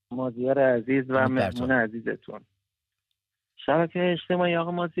مازیار عزیز و مهمون عزیزتون. شبکه اجتماعی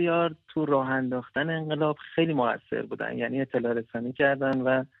آقا مازیار تو راه انداختن انقلاب خیلی موثر بودن، یعنی اطلاع رسانی کردن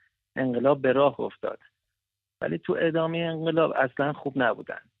و انقلاب به راه افتاد. ولی تو ادامه انقلاب اصلا خوب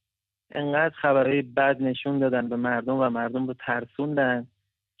نبودن. انقدر خبرهای بد نشون دادن به مردم و مردم رو ترسوندن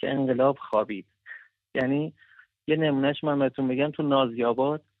که انقلاب خوابید. یعنی یه نمونهش من بهتون بگم، تو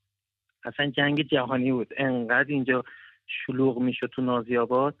نازی‌آباد اصلا جنگ جهانی بود، انقدر اینجا شلوغ میشد تو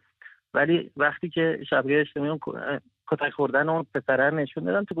نازی‌آباد. ولی وقتی که شبکه اجتماعی کتک خوردن اون پسره نشون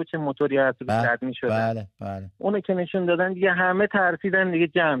دادن تو کوچه موتوری هست رد می‌شدن، بله اونو که نشون دادن دیگه همه ترسیدن، دیگه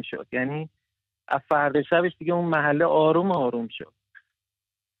جمع شد. یعنی از فردا شبش دیگه اون محله آروم شد.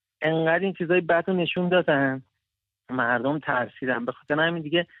 انقدر این چیزای بد رو نشون دادن مردم ترسیدن. به خاطر همین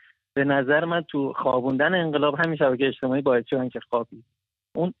دیگه به نظر من تو خوابوندن انقلاب همین شبکه اجتماعی باعث شدن که خوابید.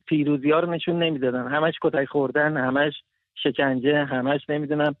 اون پیروزی‌ها رو نشون نمیدادن، همش کتک خوردن، همش شکنجه، همش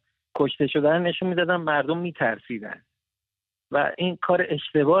نمیدونم کشته شدن نشون میدادن، مردم میترسیدن و این کار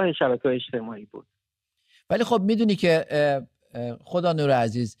اشتباه شبکه اجتماعی بود. ولی خب میدونی که خدا نور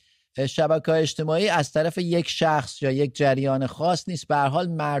عزیز، شبکه اجتماعی از طرف یک شخص یا یک جریان خاص نیست. به هر حال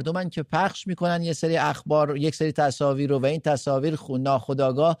مردمن که پخش میکنن یه سری اخبار، یک سری تصاویر رو، و این تصاویر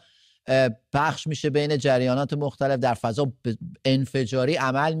ناخودآگاه پخش میشه بین جریانات مختلف، در فضا انفجاری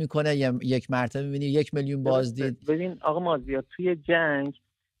عمل میکنه. یک مرتبه میبینی 1 میلیون بازدید. ببین آقا مازیار، توی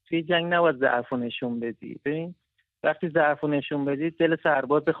جنگ نباید ضعف نشون بدی. ببین وقتی ضعف نشون بدی دل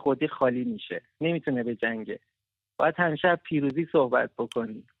سرباز خودی خالی میشه، نمیتونه به جنگه. باید همیشه پیروزی صحبت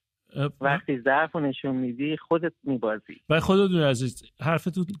بکنی. وقتی ضعف نشون میدی خودت میبازی. و خودتون عزیز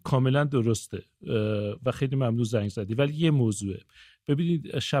حرفتون کاملا درسته و خیلی ممنون زنگ زدی. ولی یه موضوعه،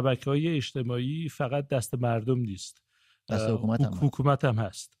 ببینید شبکه‌های اجتماعی فقط دست مردم نیست، دست حکومت هم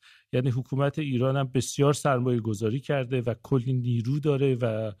هست. یعنی حکومت ایران هم بسیار سرمایه گذاری کرده و کلی نیرو داره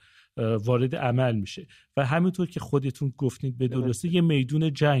و وارد عمل میشه و همونطور که خودتون گفتید به درستی یه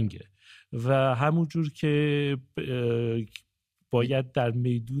میدون جنگه و همونجور که باید در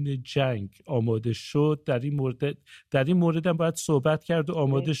میدون جنگ آماده شد، در این مورد هم باید صحبت کرد و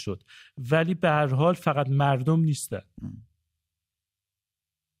آماده شد. ولی به هر حال فقط مردم نیستن.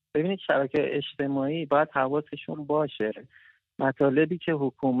 ببینید شبکه اجتماعی باید حواسشون باشه مطالبی که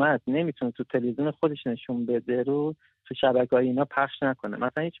حکومت نمیتونه تو تلویزیون خودش نشون بده رو تو شبکه‌های اینا پخش نکنه.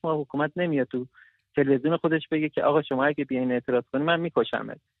 مثلا هیچ موقع حکومت نمیاد تو تلویزیون خودش بگه که آقا شما اگه بیاین اعتراض کنی من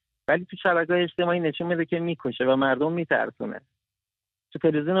میکشمت، ولی تو شبکه‌های اجتماعی نشون میده که میکشه و مردم میترسونه. تو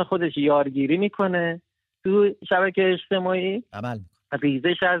تلویزیون خودش یارگیری میکنه، تو شبکه اجتماعی عمل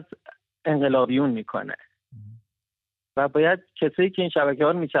ریزش از انقلابیون میکنه. و باید کسایی که این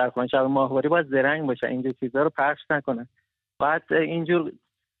شبکه‌ها رو میچرخونن، شب ماهواره، باید زرنگ باشن، اینجور چیزا رو پخش نکنن. باید اینجور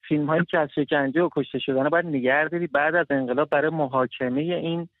فیلم‌هایی که از شکنجه و کشته شدن باید نگه داری بعد از انقلاب برای محاکمه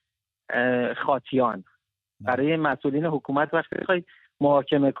این خاطیان. برای مسئولین حکومت وقتی بخوای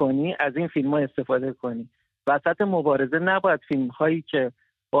محاکمه کنی از این فیلم‌ها استفاده کنی. وسط مبارزه نباید فیلم‌هایی که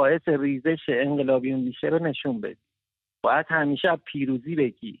باعث ریزش انقلابیون میشه رو نشون بدی. باید همیشه پیروزی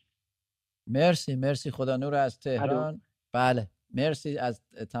بگی. مرسی خدا نور از تهران. بله مرسی از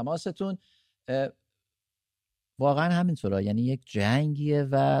تماستون. واقعا همینطوره، یعنی یک جنگیه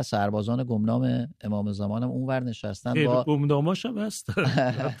و سربازان گمنام امام زمان هم اونور نشستن با گمناماش هم هستن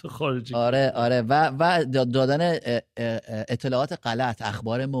خارجی. آره و دادن اطلاعات غلط،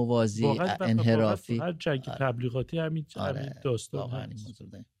 اخبار موازی، انحرافی. هر جنگ تبلیغاتی همین داستان هست.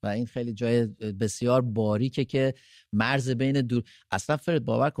 و این خیلی جای بسیار باریکه که مرز بین دور اصلا فرد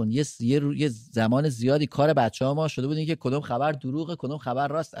باور کن یه زمان زیادی کار بچه‌ها ما شده بود این که کدوم خبر دروغه کدوم خبر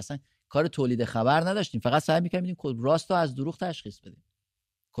راست، اصلا کار تولید خبر نداشتیم، فقط سعی می‌کردیم راست رو از دروغ تشخیص بدیم،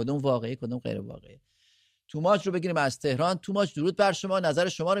 کدوم واقعی کدوم غیر واقعی. توماج رو بگیریم از تهران. توماج درود بر شما، نظر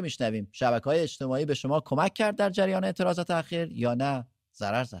شما رو میشنویم. شبکه‌های اجتماعی به شما کمک کرد در جریان اعتراضات اخیر یا نه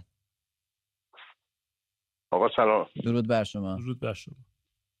ضرر زد؟ آقا سلام. درود بر شما.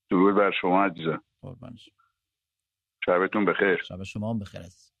 درود بر شما عزیزم. قربان شما. شبتون بخیر. شب شما هم بخیر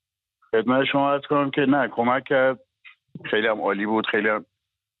عزیز. خدمت شما عرض کنم که نه کمک کرد، خیلی هم عالی بود، خیلی هم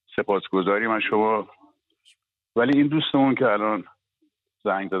سپاسگزاریم از شما. ولی این دوستمون که الان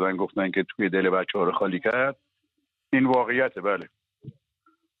زنگ زدن گفتن که توی دل بچه‌ها رو خالی کرد، این واقعیته. بله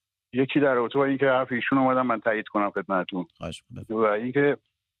یکی در رابطه با این که حرف ایشون اومدم من تایید کنم خدمتتون. و این که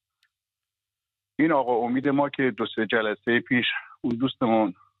این آقا امید ما که 2-3 جلسه پیش اون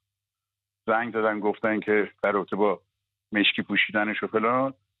دوستمون زنگ زدن گفتن که در رابطه با مشکی پوشیدنش و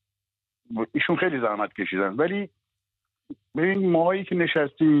فلان، ایشون خیلی زحمت کشیدن. ولی ببین ماهایی که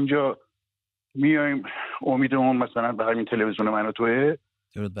نشستیم اینجا میایم امیدمون مثلا به همین تلویزیون من و توه.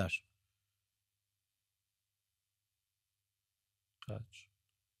 درود برش.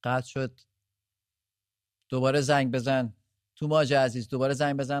 قطع شد. دوباره زنگ بزن توماج عزیز، دوباره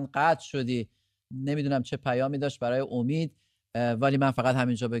زنگ بزن. قطع شدی. نمیدونم چه پیامی داشت برای امید، ولی من فقط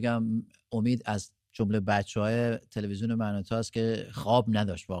همینجا بگم امید از جمله بچه‌های تلویزیون من و تو است که خواب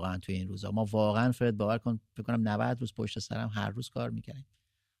نداشت واقعا توی این روزا. ما واقعا فرد باور کن فکر کنم 90 روز پشت سرم هر روز کار می‌کردیم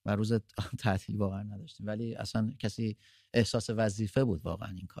و روز تعطیل واقعا نداشتیم، ولی اصلا کسی احساس وظیفه بود واقعا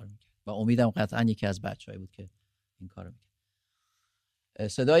این کار می‌کرد و امیدم قطعا یکی از بچه‌ای بود که این کارو می‌کرد.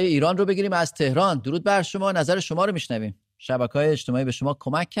 صدای ایران رو بگیریم از تهران. درود بر شما، نظر شما رو میشنویم. شبکه‌های اجتماعی به شما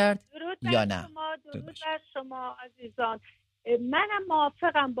کمک کرد یا نه؟ درود بر شما عزیزان. منم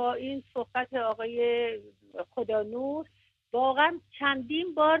موافقم با این صحبت آقای خدانور. واقعا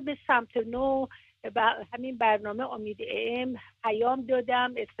چندین بار به سمت نو همین برنامه امید ام پیام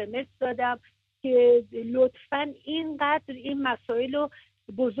دادم، SMS دادم که لطفاً اینقدر این مسائل رو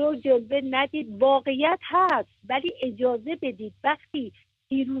بزرگ جلوه ندید. واقعیت هست ولی اجازه بدید وقتی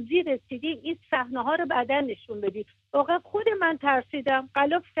پیروزی رسیدیم این صحنه ها رو بعداً نشون بدید. واقعا خود من ترسیدم،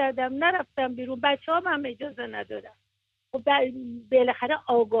 غلاف کردم، نرفتم بیرون، بچه‌هام هم اجازه ندادم. بالاخره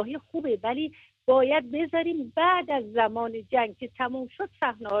آگاهی خوبه ولی باید بذاریم بعد از زمان جنگ که تموم شد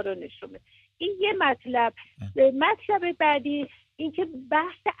صحنه ها رو نشون بدیم. این یه مطلب. مطلب بعدی این که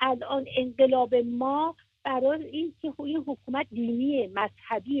بحث الان انقلاب ما برای این که این حکومت دینیه،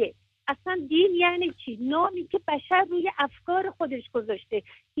 مذهبیه. اصلا دین یعنی چی؟ نامی که بشر روی افکار خودش گذاشته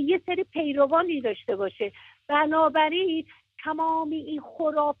که یه سری پیروانی داشته باشه. بنابراین تمامی این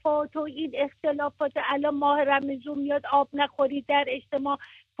خرافات و این اختلافات، الان ماه رمضان میاد آب نخورید در اجتماع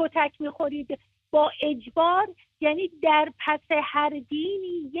کتک میخورید با اجبار، یعنی در پس هر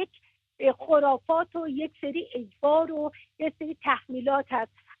دینی یک خرافات و یک سری اجبار و یک سری تحمیلات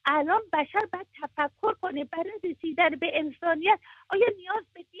هست. الان بشر باید تفکر کنه برای رسیدن به انسانیت آیا نیاز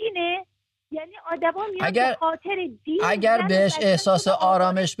به دینه؟ یعنی آدما نیاز به خاطر دین اگر بهش احساس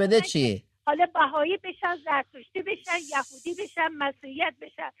آرامش بده چی؟ حالا بهایی بشن، زرتشتی بشن، یهودی بشن، مسیحیت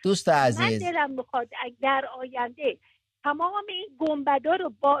بشن. دوست عزیز من دلم میخواد در آینده تمام این گنبدا رو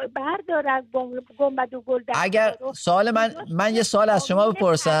بردار از گنبد و گل. اگر سوال من یه سوال از شما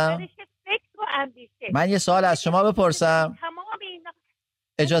بپرسم. من یه سوال از شما بپرسم.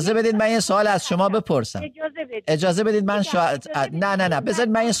 اجازه بدید من یه سوال از شما بپرسم. اجازه بدید من نه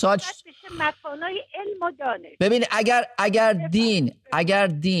بذارید من یه سوال مکانای علم و دانش. ببین اگر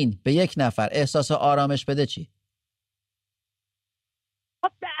دین به یک نفر احساس آرامش بده چی؟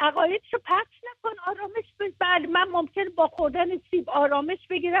 خب عقایدشو پخش کن آرامش بگیر. بله من ممکن با خوردن سیب آرامش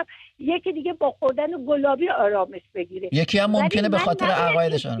بگیرم، یکی دیگه با خوردن گلابی آرامش بگیره، یکی هم ممکنه به خاطر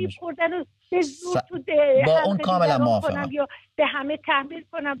عقایدش آرامش خوردن به زور تو با اون کاملا موافقم یا به همه تحمیل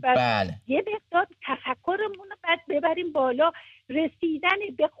کنم. بله. یه مقدار تفکرمون رو بعد ببریم بالا. رسیدن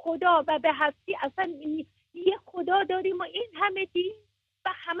به خدا و به هستی، اصلا یه خدا داریم و این همه دین و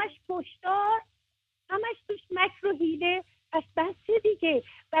همش پشتار، همش توش مکر و حیله. پس بس دیگه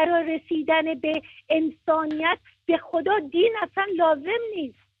برای رسیدن به انسانیت به خدا دین اصلا لازم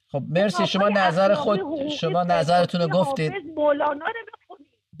نیست. خب مرسی، شما نظرتون رو گفتید. مولانا رو بخونید.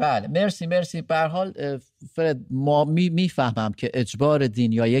 بله مرسی. به هر حال فرد، ما میفهمم که اجبار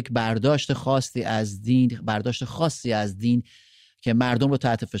دین یا یک برداشت خاصی از دین که مردم رو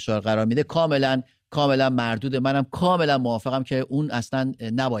تحت فشار قرار میده کاملا مردوده. منم کاملا موافقم که اون اصلا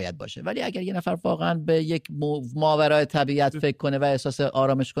نباید باشه. ولی اگر یه نفر واقعا به یک ماورای طبیعت فکر کنه و احساس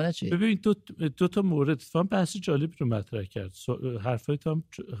آرامش کنه چی؟ ببین دو تا مورد فهم بحث جالبی رو مطرح کرد. حرفایت هم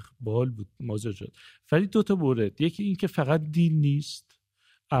باحال بود مازر جان. ولی دو تا مورد، یکی این که فقط دین نیست،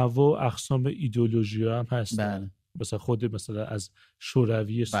 انواع اقسام ایدئولوژی هم هستن. بله. مثلا از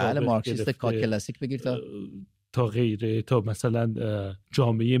شوروی بله مارکسیست کلاسیک بگیر تا غیره، تا مثلا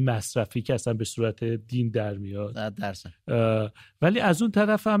جامعه مصرفی که اصلا به صورت دین در میاد. ولی از اون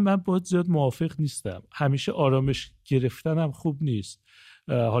طرف هم من باید زیاد موافق نیستم. همیشه آرامش گرفتن هم خوب نیست.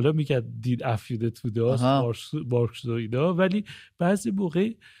 حالا میگه دین افیده تو داست بارکسویدا، ولی بعضی موقع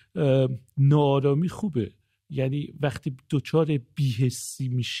ناآرامی خوبه. یعنی وقتی دوچار بی‌حسی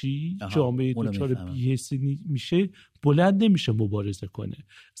میشی، جامعه دوچار بی‌حسی میشه، بلند نمیشه مبارزه کنه.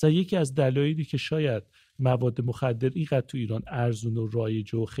 مثلا یکی از دلایلی که شاید مواد مخدر اینقدر تو ایران ارزون و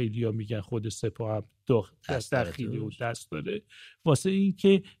رایج و خیلی‌ها میگن خود سپاه هم دست دخیلی و دست داره، واسه این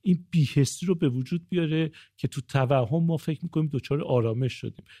که این بی‌حسی رو به وجود بیاره که تو توهم ما فکر میکنیم دوچار آرامش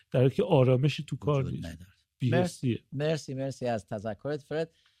شدیم، در حالی که آرامشی تو کار نیست، بی‌حسیه. مرسی از تذکرت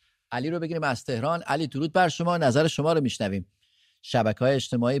فرد. علی رو بگیریم از تهران. علی درود بر شما، نظر شما رو میشنویم. شبکه‌های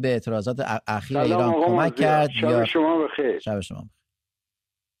اجتماعی به اعتراضات اخیر ایران کمک کرد یا شما بخیر؟ شب شما بخیر.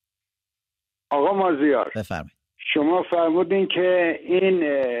 آقا مازیار بفرمایید. شما فرمودین که این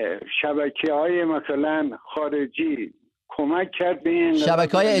شبکه‌های مثلا خارجی کمک کرد به این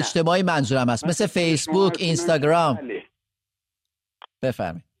شبکه‌های اجتماعی منظورم است، مثل فیسبوک، اینستاگرام.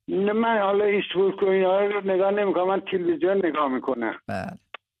 بفرمایید. من حالا فیسبوک و اینا رو نگاه نمی‌کنم، من تلویزیون نگاه می‌کنم. بله.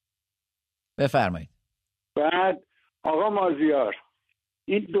 بفرمایید. بعد آقا مازیار،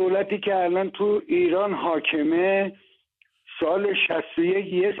 این دولتی که الان تو ایران حاکمه سال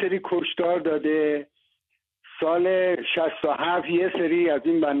 61 یه سری کشتار داده، سال 67 یه سری از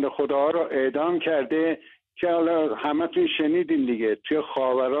این بنده خداها رو اعدام کرده که حالا همتون شنیدین دیگه، توی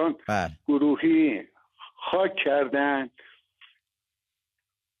خاوران گروهی خاک کردن.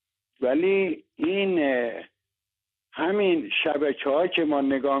 ولی این همین شبکه‌ها که ما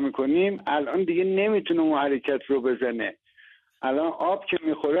نگاه میکنیم الان دیگه نمیتونه اون حرکت رو بزنه. الان آب که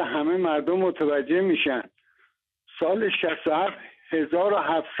میخوره همه مردم متوجه میشن. سال 67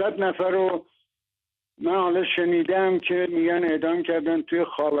 1700 نفر رو من حالا شنیدم که میگن اعدام کردن، توی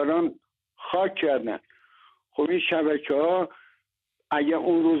خاوران خاک کردن. خب این شبکه‌ها اگه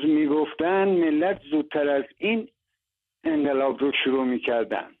اون روز میگفتن ملت زودتر از این انقلاب رو شروع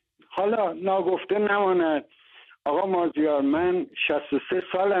میکردن. حالا ناگفته نماند آقا مازیار، من 63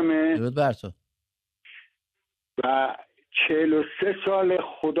 سالمه. درود بر تو. و 43 سال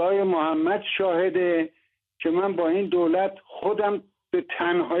خدای محمد شاهده که من با این دولت خودم به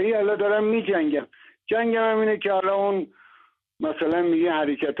تنهایی الان دارم می جنگم. جنگم هم اینه که حالا اون مثلا میگه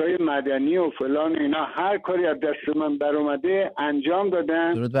حرکت‌های مدنی و فلان اینا هر کاری از دست من بر اومده انجام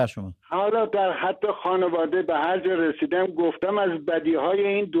دادن. درود بر شما. حالا در حد خانواده به هر جا رسیدم گفتم از بدیهای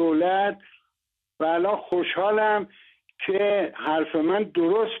این دولت و الان خوشحالم که حرف من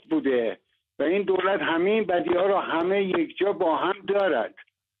درست بوده و این دولت همین بدیها رو همه یک جا با هم دارد.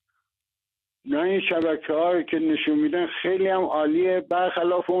 نه این شبکه‌هایی که نشون میدن خیلی هم عالیه،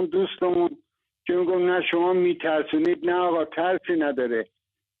 برخلاف اون دوستمون که میگم نه شما میترسونید. نه آقا، ترسی نداره.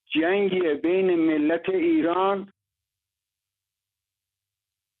 جنگیه بین ملت ایران.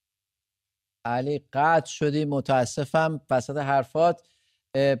 علی قطع شدی، متاسفم وسط حرفات.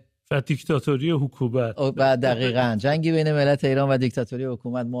 و دیکتاتوری حکومت. دقیقاً جنگی بین ملت ایران و دیکتاتوری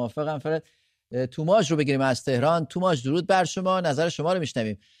حکومت. موافقم فرد. توماج رو بگیریم از تهران. توماج درود بر شما، نظر شما رو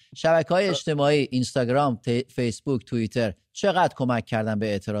میشنویم. شبکه‌های اجتماعی اینستاگرام، فیسبوک، توییتر چقدر کمک کردن به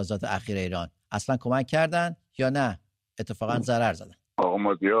اعتراضات اخیر ایران؟ اصلا کمک کردن یا نه اتفاقا ضرر زدن؟ آقا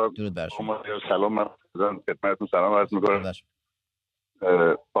مازیار درود بر شما. سلام، من خدمتتون سلام عرض می‌کنم.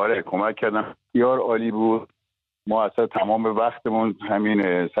 باره کمک کردن، بسیار عالی بود. ما اصلا تمام وقتمون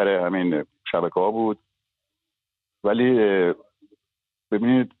همین سر همین شبکه‌ها بود. ولی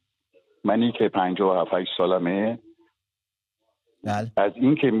ببینید منی که 57 سالمه، از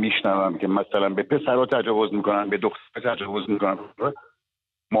این که میشنوم که مثلا به پسرها تجاوز میکنن، به دخترها تجاوز میکنن،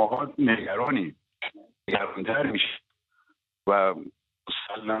 ماها نگرانتر میشه و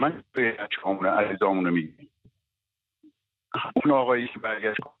مسلما به بچه‌هامون عزیزامون رو میگیم. اون آقایی که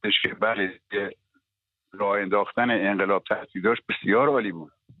برگشت گفتش که بله راه انداختن انقلاب تاثیر داشت، بسیار عالی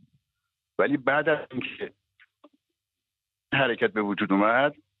بود، ولی بعد از اینکه حرکت به وجود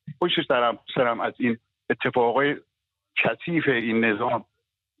اومد پشت سرم از این اتفاقای کثیف این نظام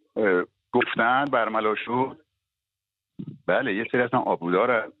گفتن برملا شد. بله یه سری اصلا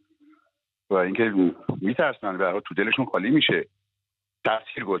آبوداره و اینکه میترسن و تو دلشون خالی میشه،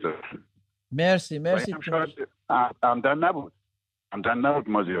 تاثیر گذاره. مرسی شاید عمدن نبود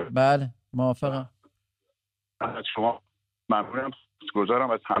مازیار. بله موافقم. از شما ممنونم،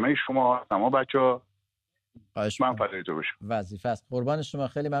 گذارم از همه شما، تمام بچه‌ها. من فدای تو باشم. وظیفه است. قربان شما،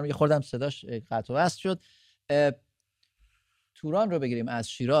 خیلی ممنون. یه خوردم صداش قطع و وصل شد. توران رو بگیریم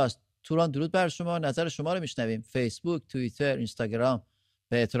از شیراز. توران درود بر شما، نظر شما رو میشنویم. فیسبوک، توییتر، اینستاگرام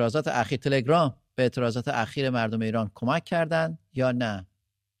به اعتراضات اخیر، تلگرام به اعتراضات اخیر مردم ایران کمک کردن یا نه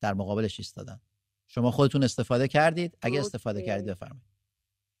در مقابلش ایستادن؟ شما خودتون استفاده کردید؟ اگه استفاده کردید بفرمایید.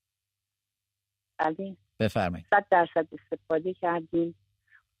 بله بفرمایید. 100% استفاده کردیم،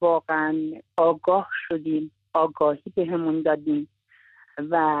 واقعا آگاه شدیم، آگاهی بهمون دادیم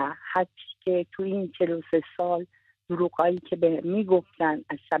و حتی که تو این 43 سال دروغایی که به میگفتن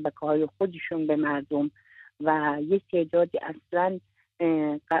از شبکه‌های خودشون به مردم و یک تعدادی اصلا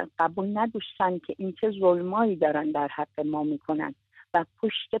قبول نداشتن که این چه ظلمایی دارن در حق ما میکنن و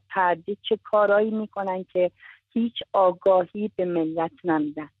پشت پرده چه کارایی میکنن که هیچ آگاهی به ملت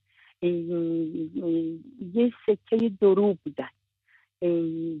نمیدن. یه سکه دروغ بودن،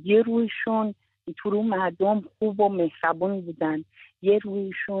 یه رویشون تو رو مردم خوب و مهربون بودن، یه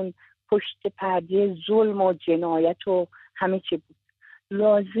رویشون پشت پرده ظلم و جنایت و همه چی بود.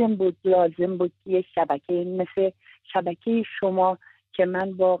 لازم بود یه شبکه مثل شبکه شما که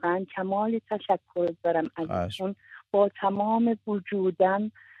من واقعا کمال تشکر دارم ازتون، با تمام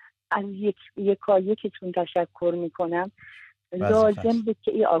وجودم از یکایکتون تشکر میکنم. لازم بود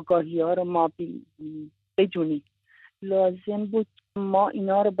که این آگاهی ها رو ما بدونیم، لازم بود ما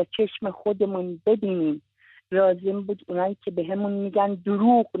اینا رو با چشم خودمون ببینیم، لازم بود اونایی که به همون میگن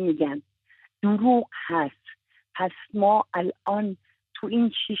دروغ هست. پس ما الان تو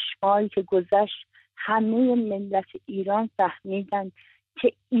این 6 ماهی که گذشت همه ملت ایران فهمیدن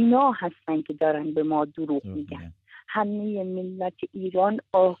که اینا هستن که دارن به ما دروغ میگن. همه ملت ایران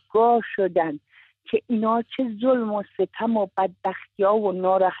آگاه شدن که اینا چه ظلم و ستم و بدبختی ها و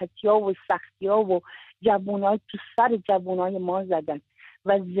ناراحتی ها و سختی ها و جوانای تو سر جوانای ما زدن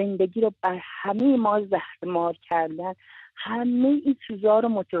و زندگی رو بر همه ما زهرمار کردن. همه این چیزها رو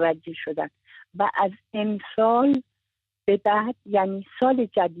متوجه شدن و از امسال به بعد، یعنی سال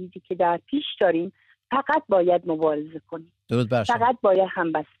جدیدی که در پیش داریم، فقط باید مبارزه کنیم، فقط باید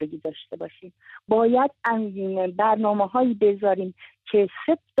همبستگی داشته باشیم، باید برنامه‌هایی بذاریم که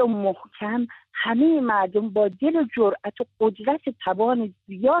سفت و محکم همه مردم با دل و جرأت و قدرت توان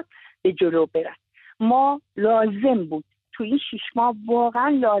زیاد به جلو برن. ما لازم بود توی این 6 ماه، واقعا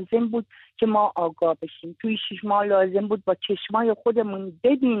لازم بود که ما آگاه بشیم. توی 6 ماه لازم بود با چشمای خودمون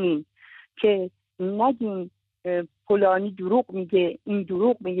ببینیم که نگیم فلانی دروغ میگه، این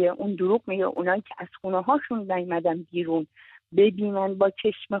دروغ میگه، اون دروغ میگه. اونایی که از خونه هاشون نیومدن بیرون ببینن با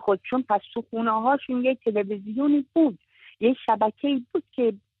چشم خودشون، پس تو خونه هاشون یه تلویزیونی بود، یه شبکه‌ای بود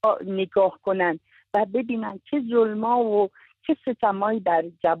که نگاه کنن و ببینن چه ظلما و چه ستمایی در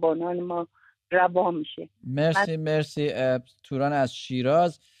جوانان ما روا میشه. مرسی توران از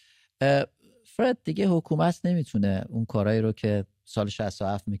شیراز. فرد دیگه حکومت نمیتونه اون کارهایی رو که سال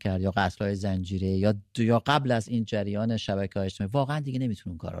 67 میکرد یا قتل‌های زنجیره یا قبل از این جریان شبکه‌های اجتماعی، واقعا دیگه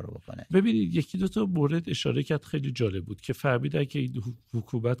نمیتونه اون کارا رو بکنه. ببینید یکی دو تا مورد اشاره کرد خیلی جالب بود که فهمیدن که این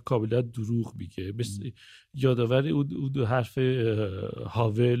حکومت کاملا دروغ میگه. یادآور اون حرف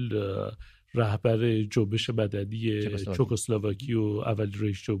هاول، رهبر جنبش مدنی چکسلواکی و اول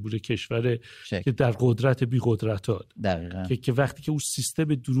رئیس جمهور کشور که در قدرت بی قدرتان، که وقتی که اون سیستم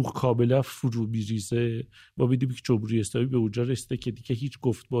دروغ کاملا فرو میریزه، ما می‌بینیم که جمهوری اسلامی به اونجا رسیده که دیگه هیچ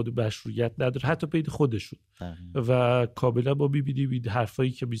گفتمان و مشروعیت نداره حتی بین خودشون و کاملا ما می‌بینیم این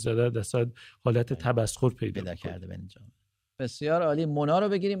حرفایی که می‌زدن اصلا حالت تمسخر پیدا کرده به اینجا. بسیار عالی. مونا رو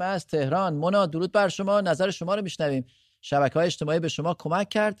بگیریم از تهران. مونا درود بر شما، نظر شما رو میشنویم. شبکه‌های اجتماعی به شما کمک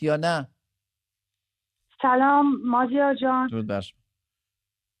کرد یا نه؟ سلام مازیار جان. درود بر شما.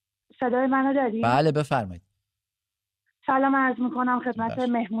 صدای منو داری؟ بله بفرمایید. سلام عرض میکنم خدمت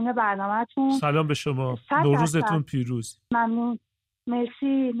مهمون برنامه‌تون. سلام به شما، نوروزتون پیروز. ممنون،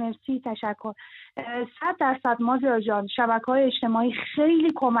 مرسی تشکر. 100% مازیار جان، شبکه‌های اجتماعی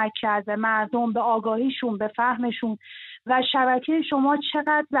خیلی کمک کرده مردم به آگاهیشون، به فهمشون، و شبکه شما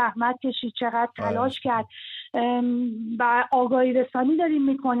چقدر زحمت کشید، چقدر تلاش کرد و آگاهی رسانی داریم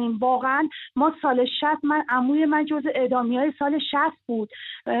میکنیم. واقعا ما سال 60 عموی من جز اعدامیه‌های سال 60 بود،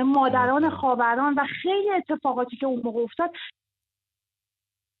 مادران خاوران و خیلی اتفاقاتی که اون موقع افتاد.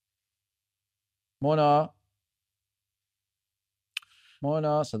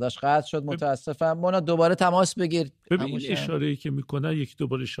 مونا صداش قطع شد، متاسفم. مونا دوباره تماس بگیر. ببین این اشاره‌ای که میکنن، یکی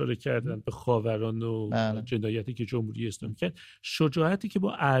دوباره اشاره کردن به خاوران و جنایتی که جمهوری اسلامی کرد. شجاعتی که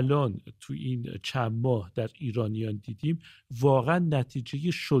ما الان تو این چند ماه در ایرانیان دیدیم واقعا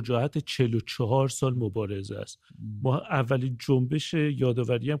نتیجه شجاعت 44 سال مبارزه است. ما اولین جنبش،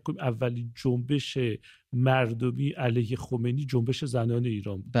 یادآوری هم کنیم، اولین جنبش مردمی علیه خمینی جنبش زنان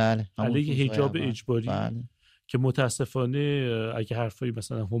ایران بود. علیه حجاب اجباری. که متاسفانه اگه حرفایی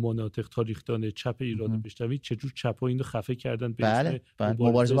مثلا هماناتق تاریخدان چپ ایران بشنوید چجور چپا اینو خفه کردن به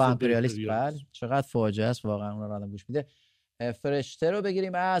مبارزه با امپریالیسم. چقدر فاجعه است واقعا. اون رو آدم گوش میده. فرشته رو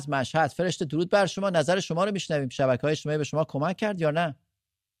بگیریم از مشهد. فرشته درود بر شما، نظر شما رو میشنویم. شبکه‌های اجتماعی به شما کمک کرد یا نه؟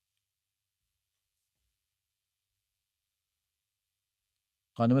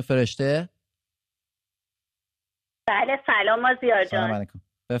 خانم فرشته؟ بله سلام مازیار جان. سلام علیکم.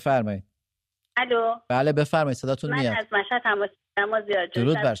 بفرمایید. الو. بله بفرمایید، صداتون میاد. من از مشهد تماس میگیرم مازیار جان.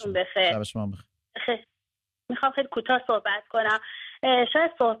 درود بر شما. شب شما بخیر. میخوام خیلی کوتاه صحبت کنم.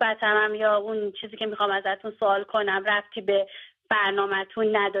 شاید صحبتم یا اون چیزی که میخوام ازتون سوال کنم ربطی به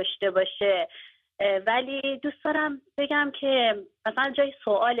برنامه‌تون نداشته باشه، ولی دوست دارم بگم که مثلا جای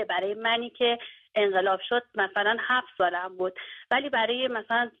سواله برای منی که انقلاب شد مثلا 7 سالم بود، ولی برای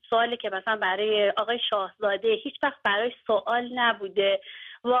مثلا سوالی که مثلا برای آقای شاهزاده هیچ وقت برای سوال نبوده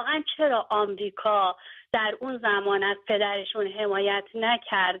واقعا چرا آمریکا در اون زمان از پدرشون حمایت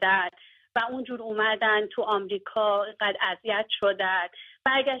نکردن و اونجور اومدن تو آمریکا اینقدر اذیت شدن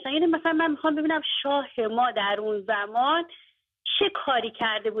برگشتن. یعنی مثلا من میخوام ببینم شاه ما در اون زمان چه کاری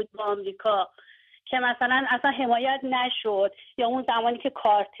کرده بود با آمریکا که مثلا اصلا حمایت نشد، یا اون زمانی که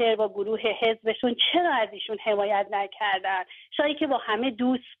کارتر با گروه حزبشون چرا از ایشون حمایت نکردن؟ شاید که با همه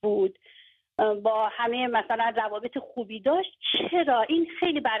دوست بود، با همه مثلا روابط خوبی داشت، چرا؟ این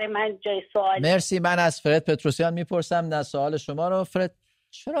خیلی برای من جای سوال. مرسی. من از فرد پطرسیان میپرسم نه سوال شما رو. فرد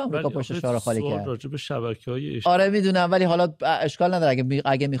چرا آمریکا پشت شاه رو خالی کرد؟ راجع به شبکه‌های اجتماعی. آره میدونم، ولی حالا اشکال نداره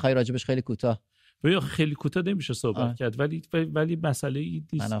اگه میخوای راجبش خیلی کوتاه. خیلی کوتاه نمیشه صحبت کرد، ولی مسئله این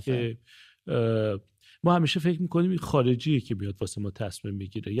نیست که ما همیشه فکر میکنیم این خارجیه که بیاد واسه ما تصمیم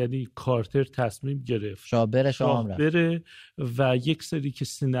میگیره. یعنی کارتر تصمیم گرفت شاه بره و یک سری که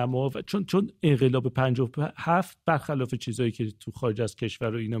سینما و چون انقلاب 57 برخلاف چیزایی که تو خارج از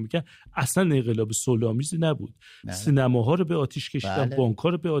کشور و اینا میگن اصلا انقلاب صلح‌آمیزی نبود. سینماها رو به آتش کشیدن، بانک‌ها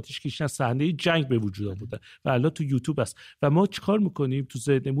رو به آتش کشیدن، صحنه جنگ به وجود آوردن و الان تو یوتیوب است. و ما چیکار میکنیم تو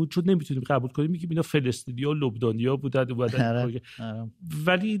ذهنمون؟ چون نمیتونیم قبول کنیم، میگیم اینا فلسطینی‌ها و لبنانی‌ها بودن.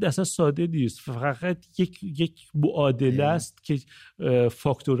 ولی اصلا ساده نیست. فقط یک معادله است که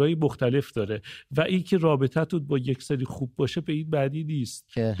فاکتورهای مختلف داره و این که رابطتون با یک سری خوب باشه به این معنی نیست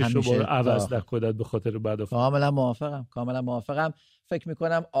که شما رو عوض نکنن به خاطر بد. کاملا موافقم. فکر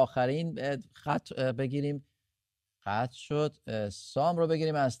میکنم آخرین خط بگیریم. خط شد. سام رو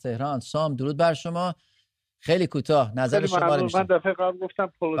بگیریم از تهران. سام درود بر شما. خیلی کوتاه نظر شما رو من دفعه قبل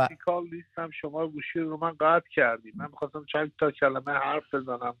گفتم پولیتیکال نیستم، شما گوشی رو من قطع کردید. من می‌خواستم چند تا کلمه حرف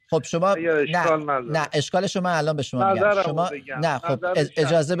بزنم. خب شما نه اشکال شما الان به شما میگم. شما نه خب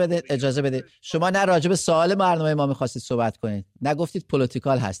اجازه بدید. شما نه راجع به سوال برنامه ما می‌خواستید صحبت کنید، نه گفتید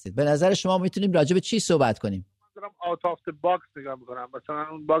پولیتیکال هستید. به نظر شما میتونیم راجع به چی صحبت کنیم؟ من دارم آوت آف دی باکس نگاه می‌کنم، مثلا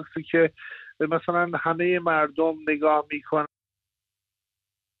اون باکسی که مثلا همه مردم نگاه می‌کنن.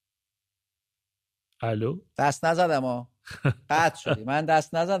 الو دست نزدم ها. قطع شدی. من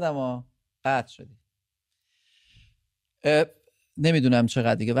دست نزدم ها. قطع شدی. نمیدونم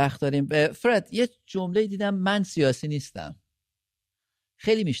چقدر دیگه وقت داریم. فرد یه جمله دیدم، من سیاسی نیستم.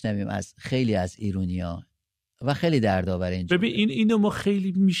 خیلی میشنویم از خیلی از ایرانی‌ها و خیلی دردآور این. ببین اینو ما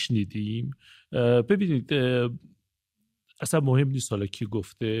خیلی میشنیدیم. ببینید اصلا مهم نیست حالا کی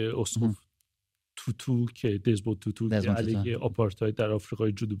گفته. اسقف توتو که دزموند توتو که علیه آپارتاید در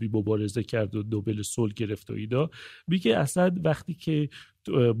آفریقای جنوبی مبارزه کرد و نوبل صلح گرفت و اینا، میگه اصلا وقتی که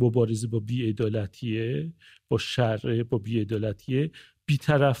مبارزه با بی‌عدالتیه، با شر، با بی‌عدالتیه،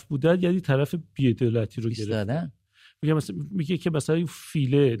 بی‌طرف بودن یعنی طرف بی‌عدالتی رو گرفتن. میگه که مثلا این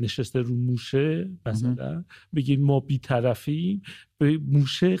فیله نشسته رو موشه، مثلا بگید ما بی‌طرفیم، به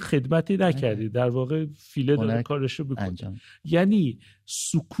موشه خدمتی نکردی، در واقع فیله داره کارشو بکنه. یعنی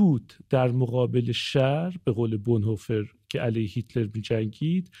سکوت در مقابل شر، به قول بونهوفر که علیه هیتلر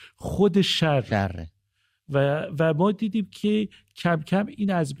می‌جنگید، خود شره. و ما دیدیم که کم کم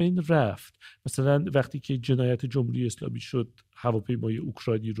این از بین رفت. مثلا وقتی که جنایت جمهوری اسلامی شد، هواپیمای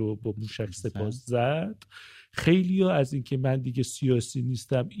اوکراینی رو با موشک سپاه زد، خیلی ها از این که من دیگه سیاسی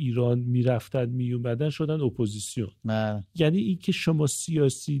نیستم ایران میرفتن میومدن شدن اپوزیسیون. یعنی این که شما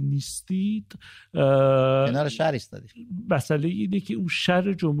سیاسی نیستید، کنار شر ایستادید. مسئله اینه که اون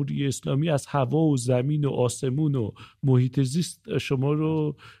شر جمهوری اسلامی از هوا و زمین و آسمون و محیط زیست شما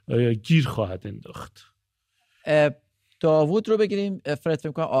رو گیر خواهد انداخت. داوود رو بگیریم. فرد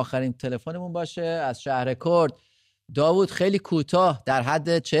فکر کنم آخرین تلفنمون باشه از شهر کرد. داوود خیلی کوتاه در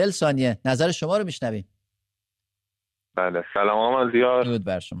حد 40 ثانیه نظر شما رو میشنویم. بله، سلام آمد زیاد. درود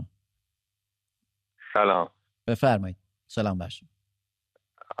بر شما. سلام. بفرمایید. سلام بر شما.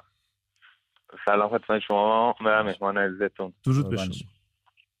 سلام خدمت شما و مهمان عزیزتون. درود بر شما.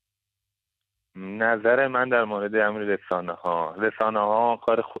 نظر من در مورد امر رسانه ها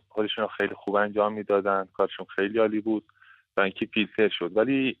کار خودشون خیلی خوب انجام میدادن، کارشون خیلی عالی بود و اینکه پیچیده شد،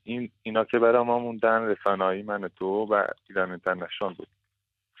 ولی اینا که برای ما موندن رسانه‌ای من و تو و ایران اینترنشنال بود.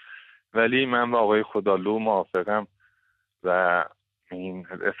 ولی من با آقای خدالو موافقم و این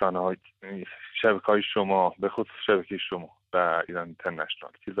رسانه‌های شبکه‌های شما، به خصوص شبکه شما و ایران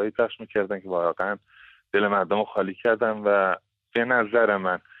اینترنشنال چیزایی پخش می‌کردن که واقعا دل مردم رو خالی کردن و به نظر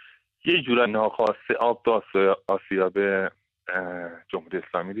من یه جور ناخواسته آب به آسیاب جمهوری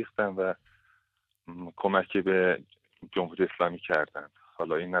اسلامی ریختن و کمک به جمهوری اسلامی کردن.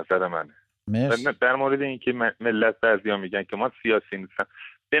 حالا این نظر منه. در مورد اینکه ملت بعضیا میگن که ما سیاسی نیستن،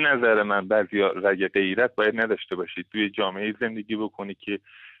 به نظر من بعضیا رگ غیرت باید نداشته باشید، توی جامعه زندگی بکنی که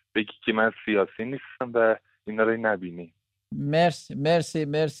بگی که من سیاسی نیستم و اینا رو نبینی.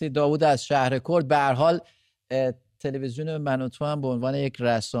 مرسی داوود از شهر کرد. به هر حال تلویزیون من و تو هم به عنوان یک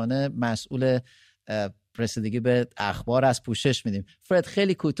رسانه مسئول رسیدگی به اخبار از پوشش میدیم. فرد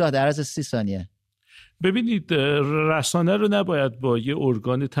خیلی کوتاه در عرض 30 ثانیه. ببینید، رسانه رو نباید با یه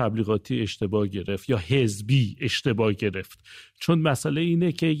ارگان تبلیغاتی اشتباه گرفت یا حزبی اشتباه گرفت، چون مسئله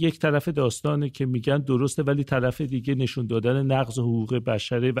اینه که یک طرف داستانه که میگن درسته ولی طرف دیگه نشون دادن نقض حقوق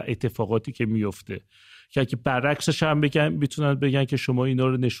بشره و اتفاقاتی که میفته، که اگه برعکسش هم میتونن بگن که شما اینا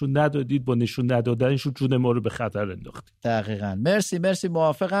رو نشون ندادید، با نشون ندادنشون جون ما رو به خطر انداختید. دقیقاً. مرسی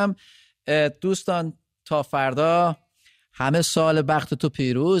موافقم. دوستان تا فردا همه سال بخت تو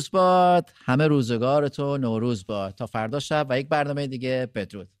پیروز باد، همه روزگار تو نوروز باد. تا فردا شب و یک برنامه دیگه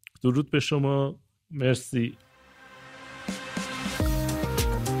بدرود. درود به شما. مرسی.